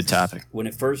 yeah, it's a good topic. When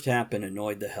it first happened,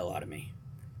 annoyed the hell out of me.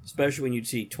 Especially when you'd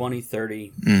see 20,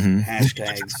 30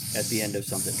 hashtags at the end of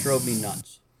something. Drove me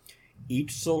nuts.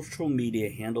 Each social media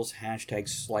handles hashtags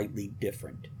slightly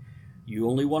different. You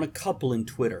only want a couple in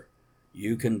Twitter.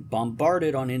 You can bombard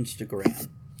it on Instagram.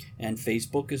 And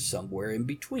Facebook is somewhere in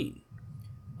between.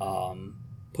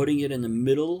 Putting it in the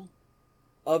middle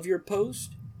of your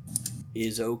post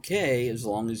is okay, as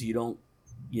long as you don't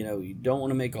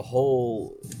want to make a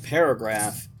whole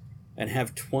paragraph and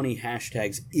have 20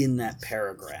 hashtags in that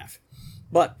paragraph.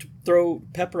 But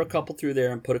pepper a couple through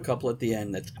there and put a couple at the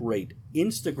end. That's great.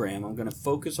 Instagram, I'm going to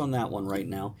focus on that one right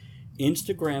now.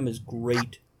 Instagram is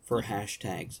great for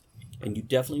hashtags, and you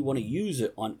definitely want to use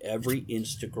it on every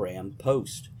Instagram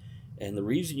post. And the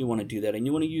reason you want to do that, and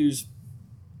you want to use,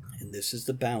 and this is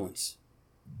the balance,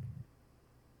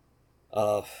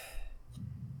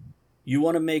 you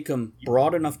want to make them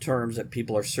broad enough terms that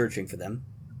people are searching for them,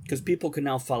 because people can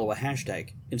now follow a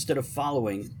hashtag. Instead of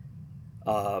following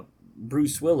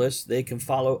Bruce Willis, they can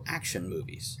follow action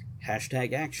movies.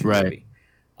 Hashtag action movie.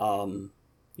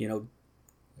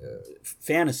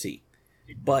 Fantasy.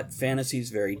 But fantasy is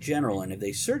very general, and if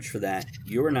they search for that,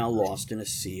 you are now lost in a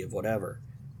sea of whatever.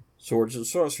 Swords and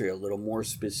sorcery, a little more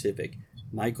specific.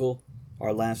 Michael,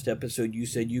 our last episode, you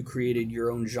said you created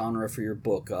your own genre for your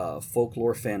book,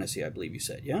 folklore fantasy, I believe you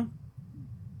said, yeah?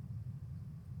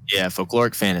 Yeah,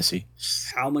 folkloric fantasy.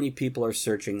 How many people are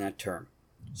searching that term?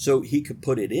 So he could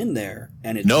put it in there,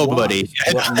 and it's nobody.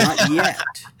 Well, not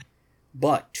yet.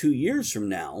 But 2 years from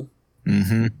now,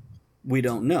 we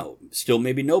don't know. Still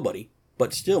maybe nobody,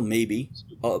 but still, maybe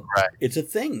Right. it's a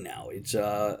thing now. It's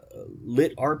a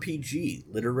lit RPG,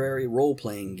 literary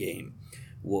role-playing game.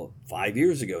 Well, 5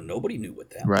 years ago, nobody knew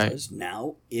what that Right. was.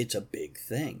 Now it's a big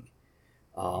thing.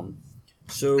 So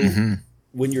Mm-hmm.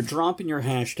 when you're dropping your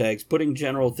hashtags, putting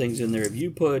general things in there, if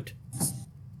you put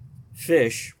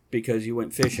fish because you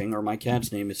went fishing, or my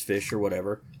cat's name is Fish or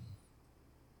whatever,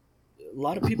 a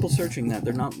lot of people searching that,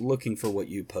 they're not looking for what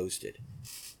you posted.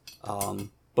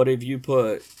 But if you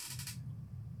put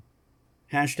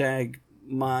hashtag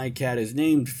my cat is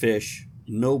named Fish,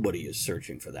 nobody is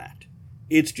searching for that.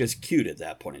 It's just cute at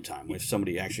that point in time if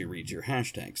somebody actually reads your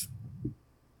hashtags.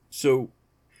 So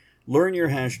learn your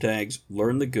hashtags,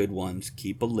 learn the good ones,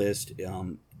 keep a list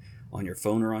on your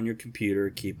phone or on your computer,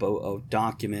 keep a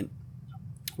document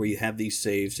where you have these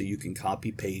saved so you can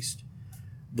copy paste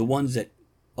the ones that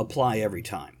apply every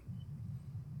time,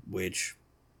 which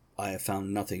I have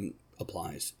found nothing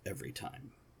applies every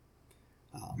time.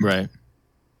 Right.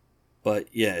 But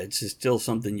yeah, it's still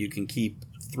something you can keep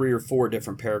 3 or 4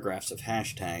 different paragraphs of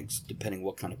hashtags depending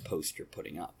what kind of post you're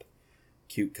putting up.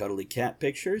 Cute cuddly cat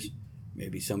pictures.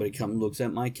 Maybe somebody comes looks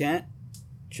at my cat,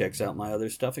 checks out my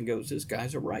other stuff and goes, this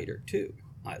guy's a writer too.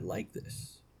 I like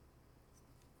this.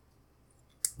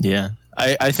 Yeah,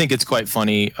 I think it's quite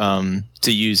funny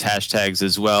to use hashtags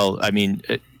as well. I mean,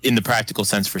 in the practical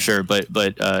sense for sure, but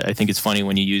I think it's funny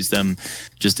when you use them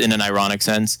just in an ironic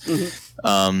sense. Mm-hmm.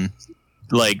 I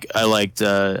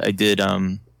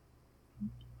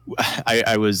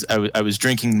was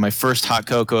drinking my first hot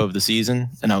cocoa of the season,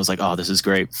 and I was like, oh, this is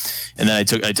great. And then I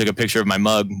took a picture of my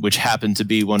mug, which happened to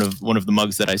be one of the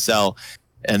mugs that I sell.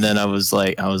 And then I was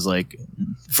like,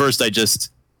 first I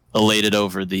just elated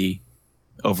over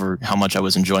how much I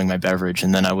was enjoying my beverage.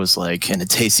 And then I was like, and it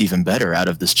tastes even better out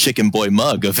of this Chicken Boy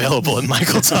mug available at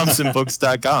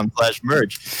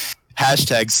michaelthompsonbooks.com/merch.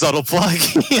 Hashtag subtle plug,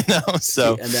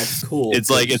 so and that's cool. It's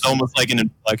like, it's almost like an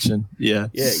inflection. Yeah.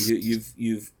 Yeah.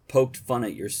 You've poked fun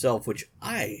at yourself, which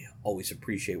I always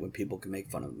appreciate when people can make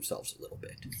fun of themselves a little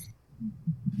bit.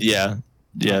 Yeah.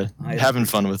 Yeah. Having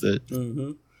fun with it.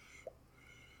 Mm-hmm.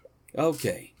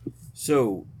 Okay.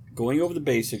 So going over the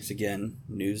basics again,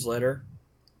 newsletter,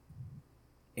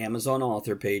 Amazon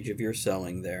author page if you're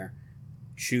selling there.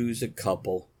 Choose a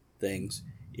couple things.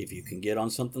 If you can get on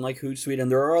something like Hootsuite, and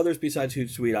there are others besides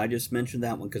Hootsuite, I just mentioned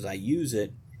that one because I use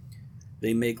it.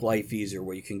 They make life easier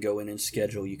where you can go in and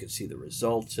schedule. You can see the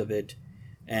results of it.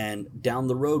 And down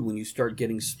the road, when you start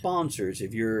getting sponsors,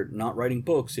 if you're not writing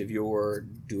books, if you're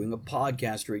doing a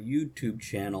podcast or a YouTube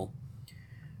channel,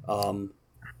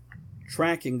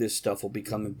 tracking this stuff will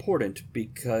become important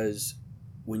because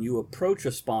when you approach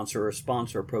a sponsor or a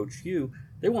sponsor approach you,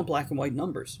 they want black and white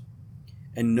numbers.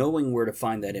 And knowing where to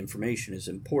find that information is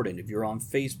important. If you're on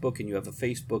Facebook and you have a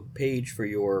Facebook page for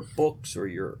your books or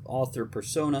your author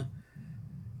persona,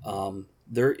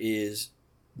 there's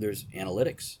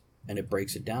analytics, and it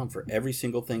breaks it down for every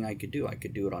single thing I could do. I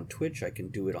could do it on Twitch, I can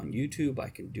do it on YouTube, I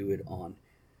can do it on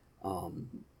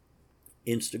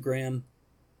Instagram,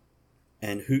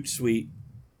 and Hootsuite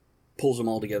pulls them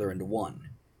all together into one.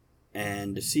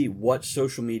 And to see what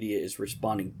social media is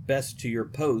responding best to your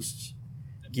posts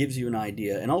gives you an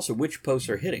idea, and also which posts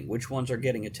are hitting, which ones are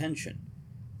getting attention.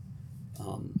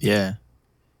 Yeah.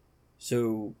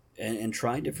 So, and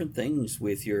try different things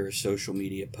with your social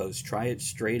media posts. Try it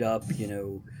straight up,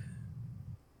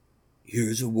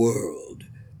 here's a world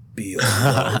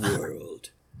beyond our world.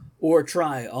 Or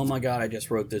try, oh my God, I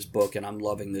just wrote this book and I'm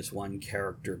loving this one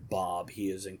character, Bob. He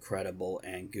is incredible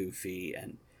and goofy,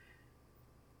 and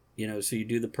so you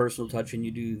do the personal touch and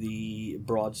you do the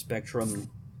broad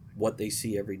spectrum, what they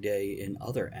see every day in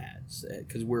other ads,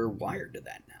 because we're wired to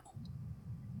that now.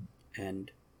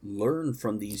 And learn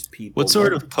from these people. What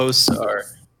sort of posts are?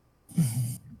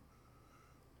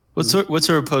 What sort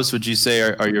of posts would you say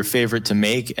are your favorite to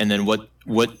make? And then what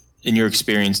in your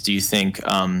experience do you think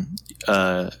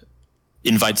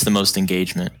invites the most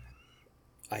engagement?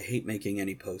 I hate making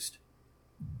any post.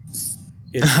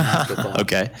 It's hackathon.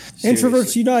 Okay. Seriously.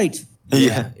 Introverts unite.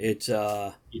 Yeah. It's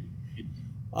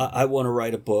I want to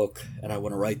write a book, and I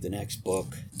want to write the next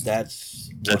book. That's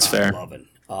fair. I'm loving.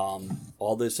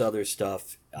 All this other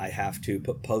stuff, I have to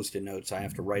put post-it notes. I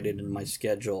have to write it in my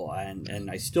schedule,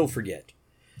 and I still forget,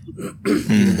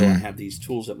 even though I have these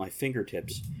tools at my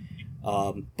fingertips.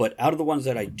 But out of the ones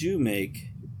that I do make,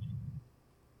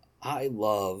 I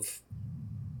love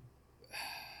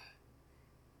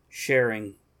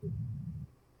sharing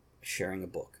a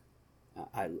book.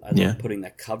 I love putting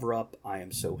that cover up. I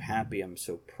am so happy. I'm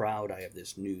so proud. I have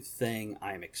this new thing.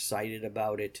 I am excited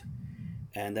about it.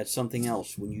 And that's something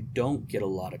else. When you don't get a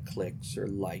lot of clicks or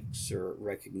likes or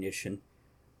recognition,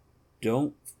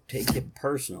 don't take it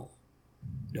personal.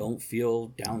 Don't feel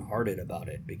downhearted about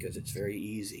it, because it's very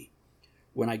easy.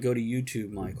 When I go to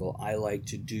YouTube, Michael, I like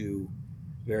to do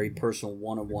very personal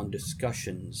one-on-one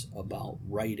discussions about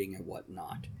writing and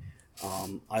whatnot.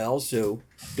 I also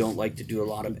don't like to do a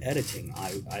lot of editing.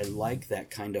 I like that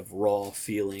kind of raw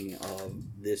feeling of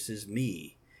this is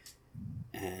me.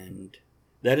 And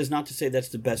that is not to say that's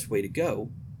the best way to go.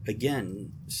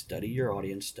 Again, study your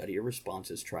audience, study your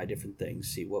responses, try different things,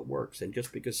 see what works. And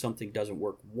just because something doesn't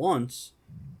work once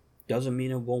doesn't mean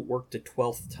it won't work the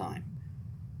 12th time.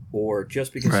 Or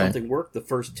just because something worked the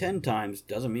first 10 times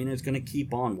doesn't mean it's going to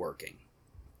keep on working.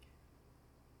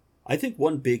 I think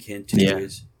one big hint too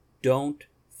is don't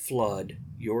flood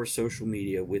your social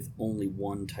media with only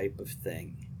one type of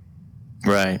thing.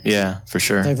 Right, yeah, for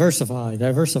sure. Diversify.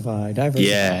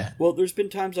 Yeah. Well, there's been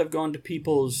times I've gone to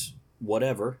people's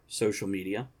social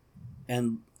media,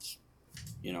 and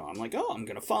I'm like, oh, I'm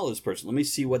going to follow this person. Let me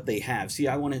see what they have. See,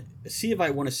 I want to see if I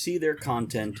want to see their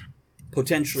content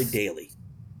potentially daily.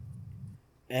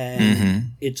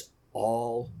 And it's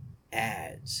all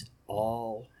ads.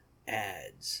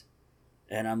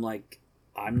 And I'm like,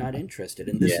 I'm not interested.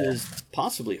 And this is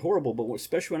possibly horrible, but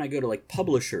especially when I go to like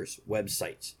publishers'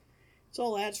 websites. It's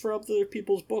all ads for other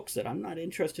people's books that I'm not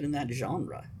interested in that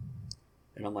genre.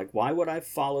 And I'm like, why would I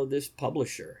follow this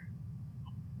publisher?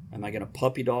 Am I going to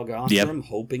puppy dog after them,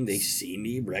 hoping they see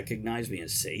me, recognize me, and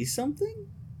say something?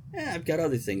 I've got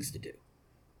other things to do.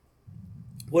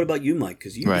 What about you, Mike?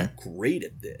 Because you're great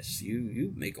at this.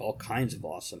 You make all kinds of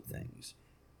awesome things.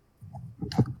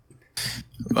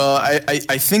 Well,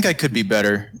 I think I could be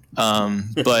better,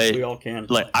 but we all can.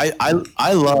 Like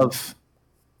I love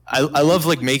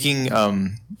like making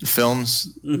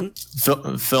films.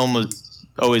 Film was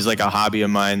always like a hobby of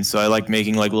mine, so I like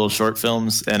making like little short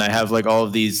films, and I have like all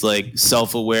of these like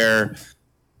self-aware,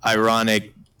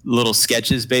 ironic little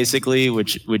sketches, basically,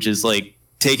 which is like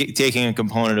taking a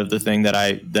component of the thing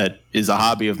that is a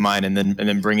hobby of mine, and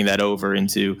then bringing that over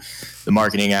into the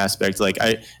marketing aspect. Like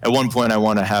at one point I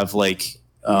want to have like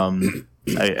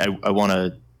I want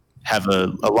to have a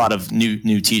lot of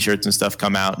new T-shirts and stuff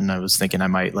come out, and I was thinking I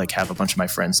might like have a bunch of my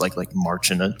friends like march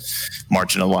in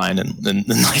a line and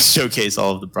like showcase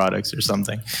all of the products or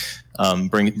something.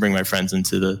 Bring my friends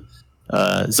into the.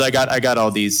 So I got all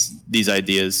these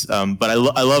ideas, but I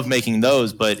love making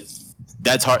those, but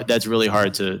that's hard. That's really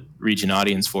hard to reach an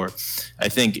audience for. I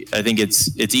think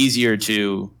it's easier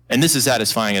to, and this is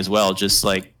satisfying as well, just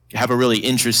like have a really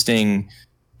interesting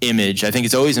image. I think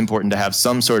it's always important to have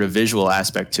some sort of visual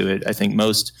aspect to it. I think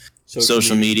most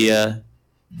social media,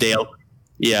 they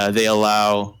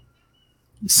allow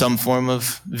some form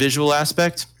of visual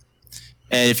aspect.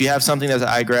 And if you have something that's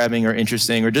eye-grabbing or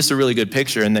interesting or just a really good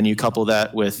picture, and then you couple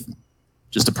that with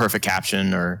just a perfect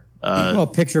caption or well,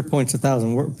 picture points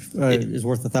 1,000 is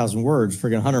worth 1,000 words.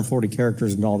 Friggin' 140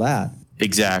 characters and all that.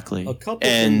 Exactly. A couple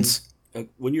things.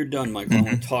 When you're done, Michael, I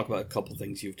want to talk about a couple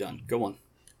things you've done. Go on.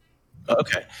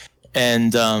 Okay,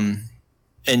 and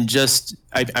just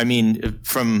I mean,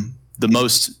 from the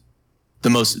most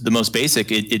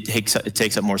basic, it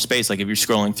takes up more space. Like if you're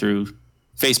scrolling through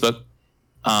Facebook,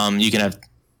 you can have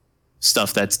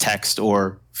stuff that's text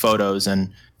or photos,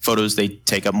 and photos they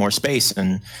take up more space,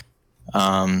 and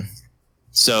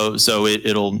so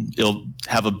it'll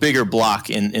have a bigger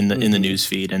block in the news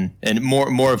feed, and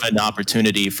more of an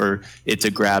opportunity for it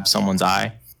to grab someone's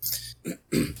eye.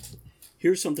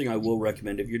 Here's something I will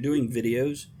recommend. If you're doing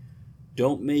videos,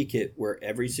 don't make it where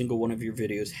every single one of your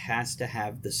videos has to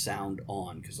have the sound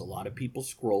on, because a lot of people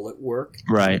scroll at work,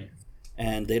 right,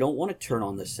 and they don't want to turn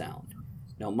on the sound.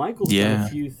 Now, Michael's done a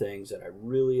few things that I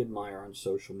really admire on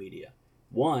social media.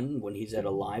 One, when he's at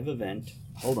a live event.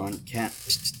 Hold on, cat.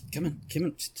 Come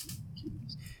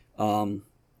on.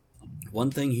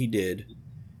 One thing he did,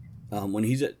 when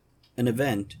he's at an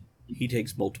event, he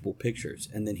takes multiple pictures,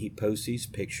 and then he posts these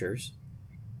pictures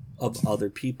of other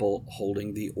people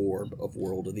holding the orb of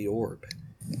World of the Orb.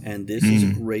 And this is a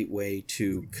great way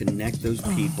to connect those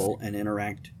people and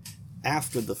interact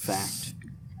after the fact,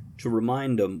 to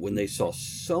remind them when they saw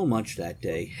so much that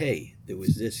day, hey, there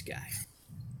was this guy.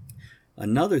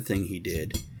 Another thing he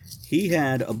did, he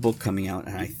had a book coming out,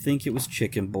 and I think it was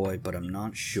Chicken Boy, but I'm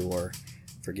not sure.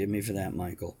 Forgive me for that,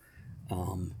 Michael.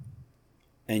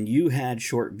 And you had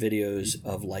short videos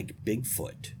of like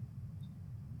Bigfoot.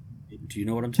 Do you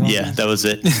know what I'm talking about? Yeah, that was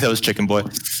it. That was Chicken Boy.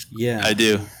 Yeah. I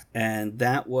do. And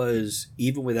that was,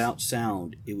 even without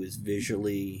sound, it was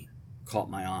visually caught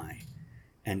my eye.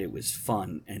 And it was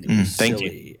fun, and it was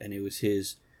silly, and it was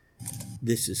his,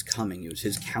 this is coming, it was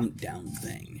his countdown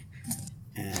thing.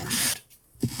 And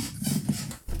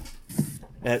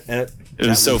It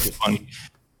was so funny.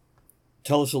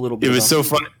 Tell us a little bit. It was so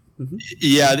fun. Mm-hmm.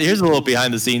 Yeah, here's a little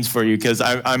behind the scenes for you, because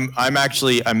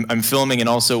I'm filming and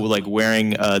also like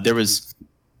wearing. There was,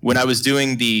 when I was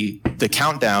doing the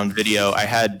countdown video, I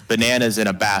had bananas in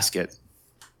a basket,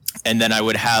 and then I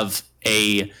would have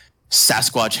a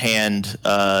Sasquatch hand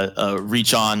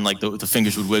reach on, like the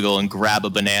fingers would wiggle and grab a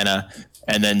banana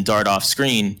and then dart off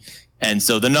screen. And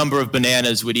so the number of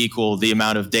bananas would equal the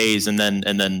amount of days, and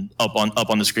then up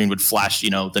on the screen would flash,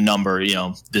 the number,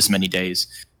 this many days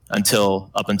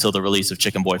until the release of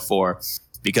Chicken Boy 4,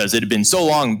 because it had been so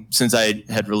long since I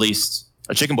had released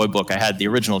a Chicken Boy book. I had the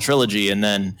original trilogy, and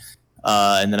then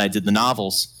I did the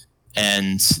novels,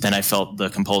 and then I felt the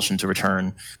compulsion to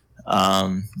return.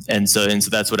 And so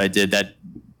that's what I did. That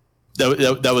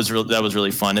was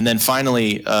really fun. And then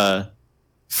finally,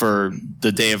 for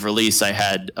the day of release, I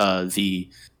had the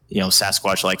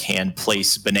Sasquatch-like hand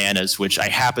place bananas, which I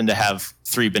happened to have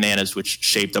 3 bananas, which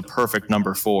shaped a perfect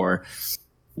number 4.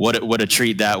 What a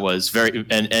treat that was!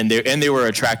 And they were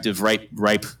attractive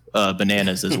ripe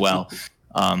bananas as well.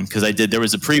 Because there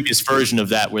was a previous version of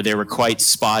that where they were quite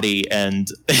spotty and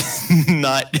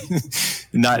not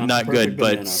good,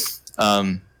 but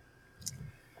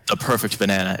a perfect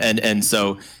banana. And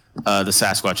so the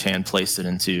Sasquatch hand placed it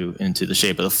into the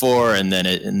shape of the 4, and then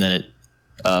it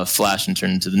flashed and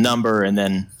turned into the number, and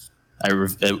then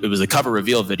it was a cover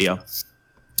reveal video.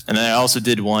 And then I also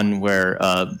did one where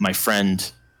my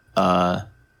friend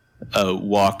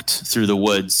walked through the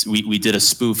woods. We did a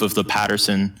spoof of the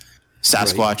Patterson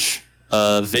Sasquatch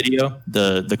video,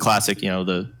 the classic,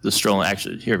 the strolling.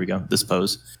 Actually, here we go. This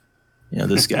pose,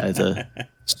 this guy, the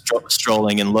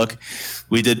strolling and look.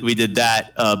 We did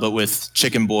that, but with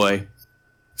Chicken Boy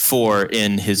 4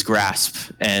 in his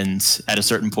grasp. And at a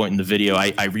certain point in the video,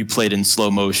 I replayed in slow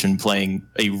motion, playing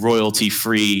a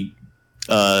royalty-free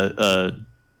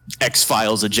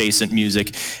X-Files adjacent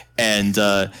music, and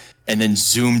then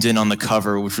zoomed in on the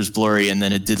cover, which was blurry, and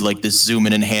then it did like this zoom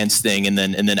and enhance thing, and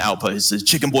then output, it says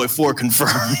Chicken Boy 4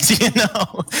 confirmed,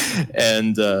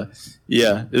 and so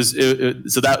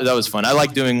that was fun. I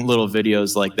like doing little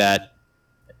videos like that,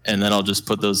 and then I'll just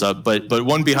put those up. But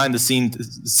one behind the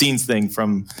scenes thing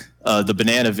from the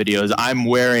banana video is I'm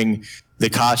wearing the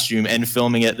costume and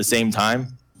filming it at the same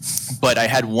time, but I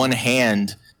had one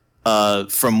hand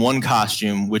from one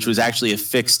costume, which was actually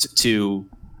affixed to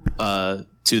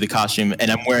the costume,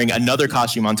 and I'm wearing another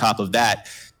costume on top of that.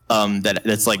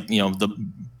 That's like,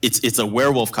 it's a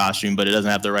werewolf costume, but it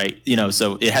doesn't have the right,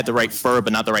 so it had the right fur,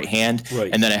 but not the right hand. Right.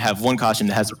 And then I have one costume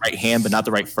that has the right hand, but not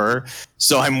the right fur.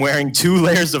 So I'm wearing 2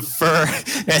 layers of fur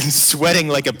and sweating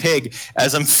like a pig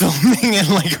as I'm filming and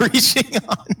like reaching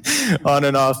on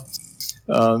and off.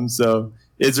 So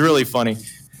it's really funny.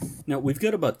 Now, we've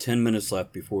got about 10 minutes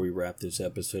left before we wrap this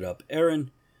episode up.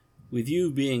 Aaron, with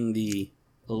you being the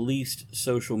least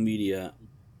social media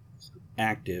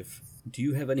active, do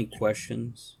you have any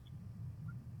questions?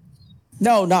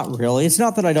 No, not really. It's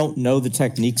not that I don't know the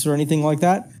techniques or anything like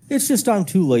that. It's just I'm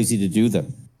too lazy to do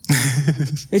them.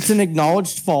 It's an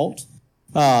acknowledged fault,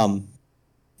 but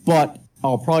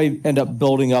I'll probably end up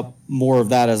building up more of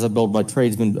that as I build my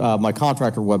tradesman, my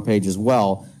contractor webpage as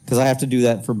well, because I have to do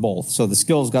that for both. So the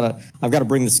skill's I've got to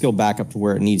bring the skill back up to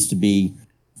where it needs to be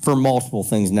for multiple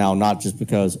things now, not just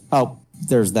because,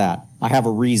 there's that. I have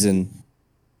a reason,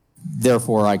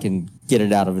 therefore I can get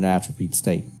it out of an atrophied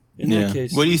state. In that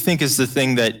case, what do you think is the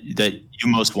thing that you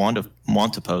most want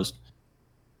to post?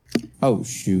 Oh,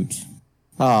 shoot.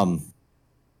 Not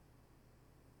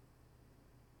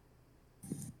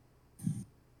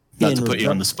to put you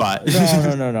on the spot.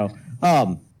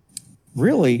 No.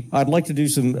 Really, I'd like to do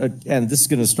some, and this is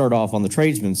going to start off on the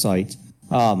tradesman site,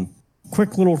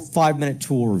 quick little 5-minute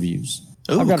tool reviews.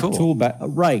 Ooh, I've got cool. a tool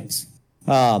right.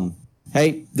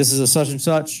 Hey, this is a such and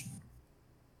such.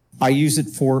 I use it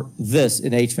for this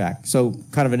in HVAC. So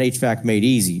kind of an HVAC made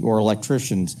easy, or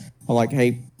electricians. I'm like,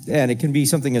 hey, and it can be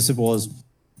something as simple as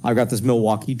I've got this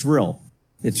Milwaukee drill.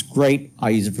 It's great. I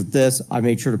use it for this. I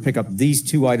made sure to pick up these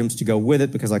 2 items to go with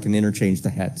it because I can interchange the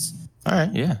heads. All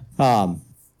right, yeah.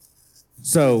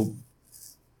 So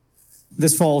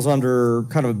this falls under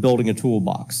kind of building a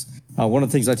toolbox. One of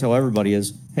the things I tell everybody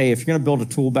is, hey, if you're going to build a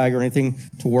tool bag or anything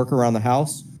to work around the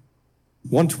house,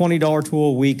 one $20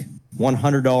 tool a week,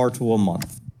 $100 tool a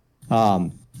month.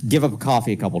 Give up a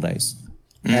coffee a couple days.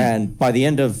 And by the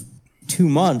end of 2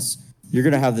 months, you're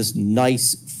going to have this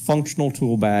nice functional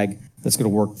tool bag that's going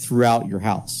to work throughout your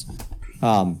house.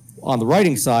 On the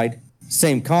writing side,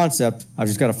 same concept. I've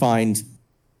just got to find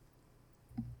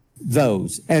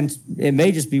those. And it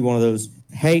may just be one of those,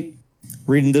 hey,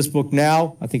 reading this book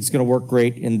now, I think it's going to work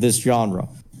great in this genre.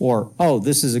 Or, oh,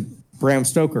 this is a Bram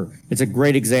Stoker. It's a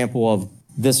great example of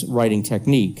this writing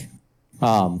technique.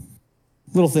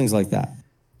 Little things like that.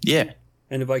 Yeah.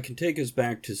 And if I can take us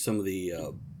back to some of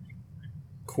the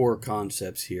core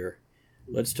concepts here,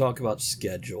 let's talk about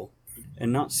schedule.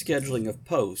 And not scheduling of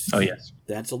posts. Oh, yes.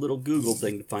 That's a little Google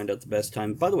thing to find out the best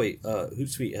time. By the way,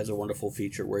 Hootsuite has a wonderful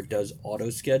feature where it does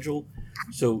auto-schedule.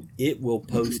 So it will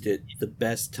post it the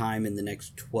best time in the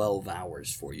next 12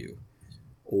 hours for you.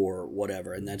 Or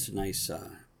whatever. And that's a nice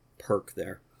perk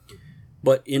there.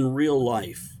 But in real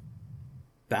life,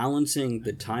 balancing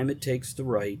the time it takes to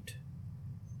write,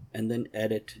 and then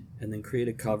edit, and then create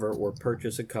a cover, or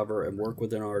purchase a cover and work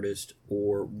with an artist,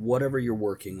 or whatever you're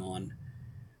working on,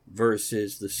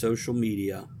 versus the social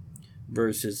media,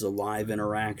 versus the live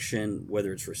interaction,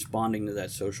 whether it's responding to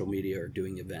that social media or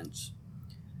doing events.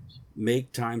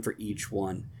 Make time for each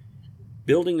one.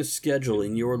 Building a schedule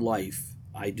in your life.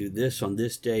 I do this on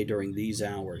this day during these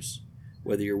hours.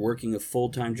 Whether you're working a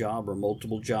full-time job or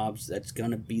multiple jobs, that's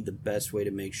going to be the best way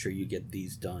to make sure you get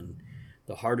these done.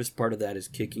 The hardest part of that is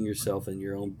kicking yourself in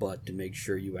your own butt to make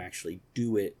sure you actually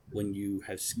do it when you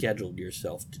have scheduled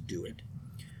yourself to do it.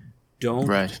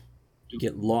 Don't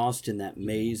get lost in that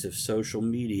maze of social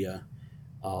media,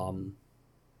 and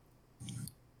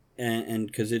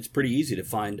because it's pretty easy to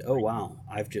find, oh wow,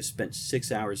 I've just spent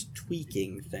 6 hours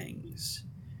tweaking things.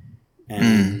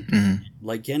 And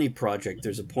like any project,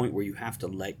 there's a point where you have to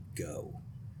let go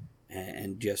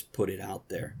and just put it out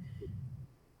there.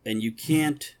 And you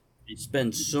can't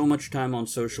spend so much time on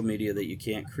social media that you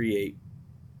can't create.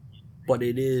 But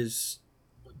it is,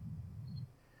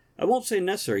 I won't say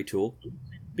necessary tool,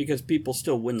 because people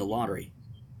still win the lottery.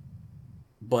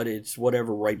 But it's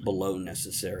whatever right below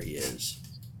necessary is.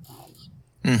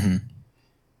 Yeah,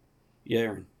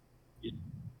 Aaron.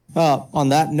 On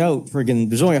that note,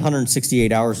 there's only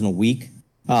 168 hours in a week.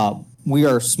 We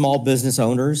are small business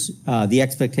owners. The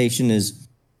expectation is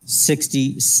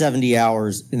 60, 70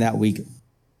 hours in that week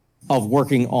of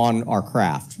working on our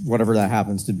craft, whatever that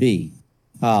happens to be.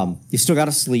 You still got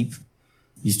to sleep.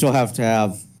 You still have to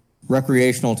have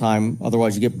recreational time,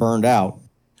 otherwise you get burned out.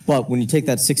 But when you take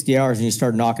that 60 hours and you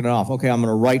start knocking it off, okay, I'm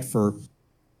going to write for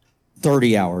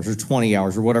 30 hours or 20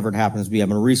 hours or whatever it happens to be. I'm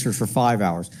going to research for 5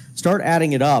 hours. Start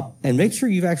adding it up and make sure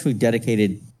you've actually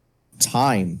dedicated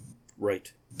time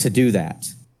to do that.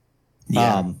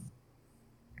 Yeah.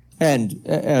 And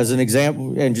as an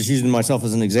example, and just using myself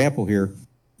as an example here,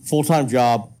 full-time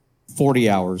job, 40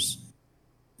 hours.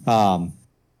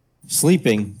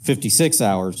 Sleeping, 56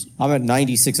 hours. I'm at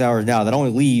 96 hours now. That only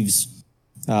leaves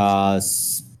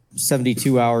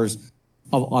 72 hours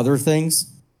of other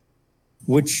things,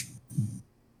 which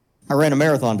I ran a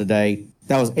marathon today.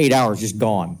 That was 8 hours just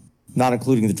gone, not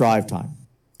including the drive time.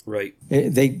 Right.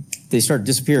 They start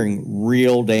disappearing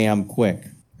real damn quick.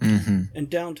 And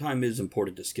downtime is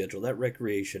important to schedule. That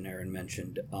recreation Aaron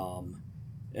mentioned.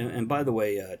 And by the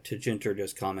way, Tejinter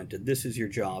just commented, this is your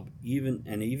job. Even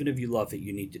if you love it,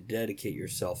 you need to dedicate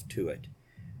yourself to it.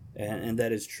 And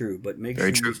that is true. But make sure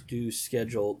you do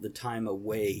schedule the time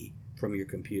away from your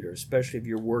computer, especially if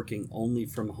you're working only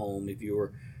from home. If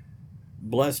you're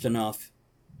blessed enough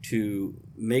to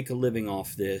make a living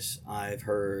off this, I've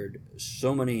heard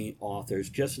so many authors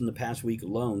just in the past week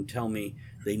alone tell me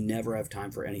they never have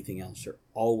time for anything else. They're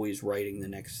always writing the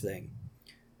next thing.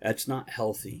 That's not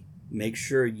healthy. Make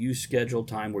sure you schedule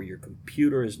time where your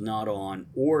computer is not on,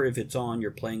 or if it's on,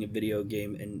 you're playing a video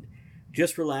game and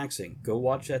just relaxing. Go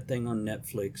watch that thing on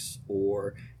Netflix,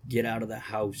 or get out of the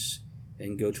house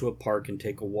and go to a park and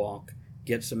take a walk,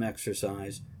 get some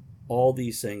exercise. All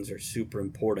these things are super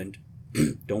important.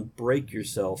 Don't break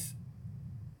yourself,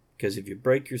 because if you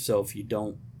break yourself, you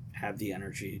don't have the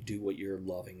energy to do what you're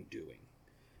loving doing.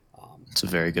 That's a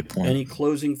very good point. Any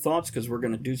closing thoughts? Because we're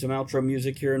going to do some outro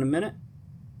music here in a minute.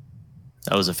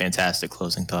 That was a fantastic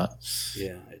closing thought.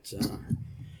 Yeah, it's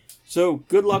so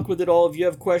good luck with it all. If you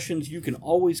have questions, you can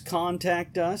always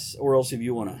contact us, or else if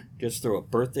you want to just throw a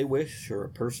birthday wish or a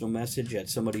personal message at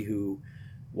somebody who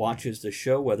watches the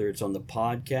show, whether it's on the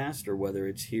podcast or whether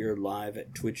it's here live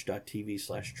at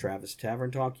twitch.tv/Travis Tavern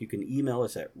Talk, you can email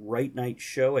us at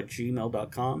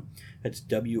writenightshow@gmail.com. That's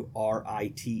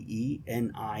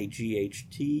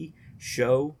WRITENIGHT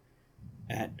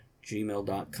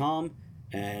show@gmail.com.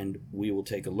 And we will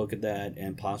take a look at that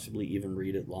and possibly even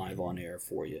read it live on air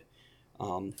for you.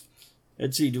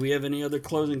 Let's see, do we have any other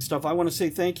closing stuff? I want to say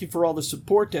thank you for all the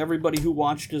support to everybody who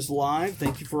watched us live.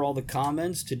 Thank you for all the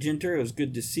comments. To Jinter, it was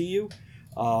good to see you.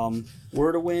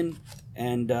 Wordawin,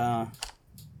 and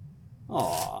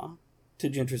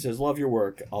Tejinter says, love your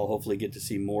work. I'll hopefully get to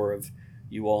see more of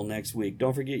you all next week.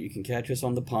 Don't forget, you can catch us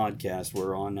on the podcast.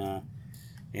 We're on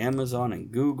Amazon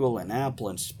and Google and Apple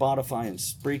and Spotify and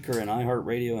Spreaker and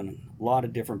iHeartRadio and a lot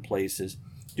of different places.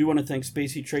 Do want to thank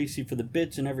Spacey Tracy for the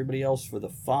bits and everybody else for the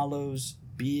follows,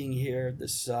 being here, the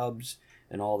subs,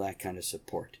 and all that kind of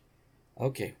support.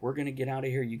 Okay, we're going to get out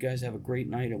of here. You guys have a great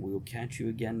night, and we will catch you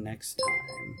again next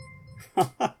time.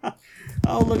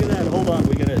 Oh, look at that. Hold on.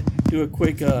 We got to do a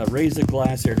quick raise a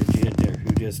glass here to Gia there,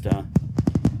 who just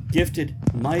gifted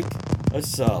Mike a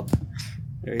sub.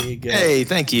 There you go. Hey,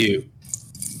 thank you.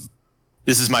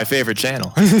 This is my favorite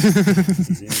channel.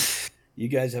 Yeah. You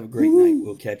guys have a great night.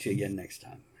 We'll catch you again next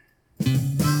time.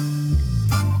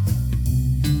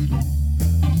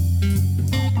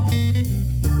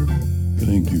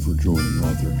 Thank you for joining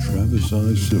author Travis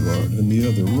I. Sivart and the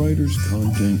other writers,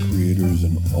 content creators,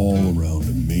 and all-around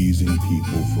amazing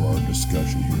people for our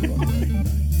discussion here on Right Night.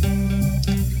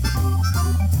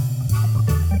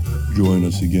 Join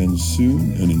us again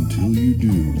soon, and until you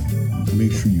do,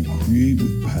 make sure you create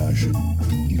with passion,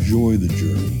 enjoy the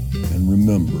journey, and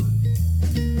remember,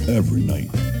 every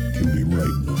night can be right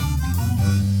night.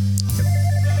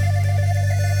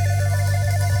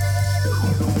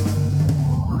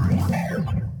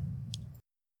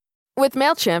 With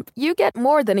MailChimp, you get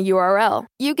more than a URL.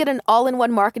 You get an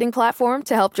all-in-one marketing platform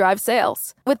to help drive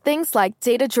sales. With things like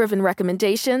data-driven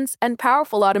recommendations and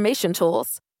powerful automation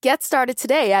tools. Get started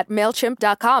today at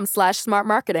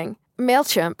MailChimp.com/smartmarketing.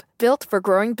 MailChimp, built for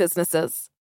growing businesses.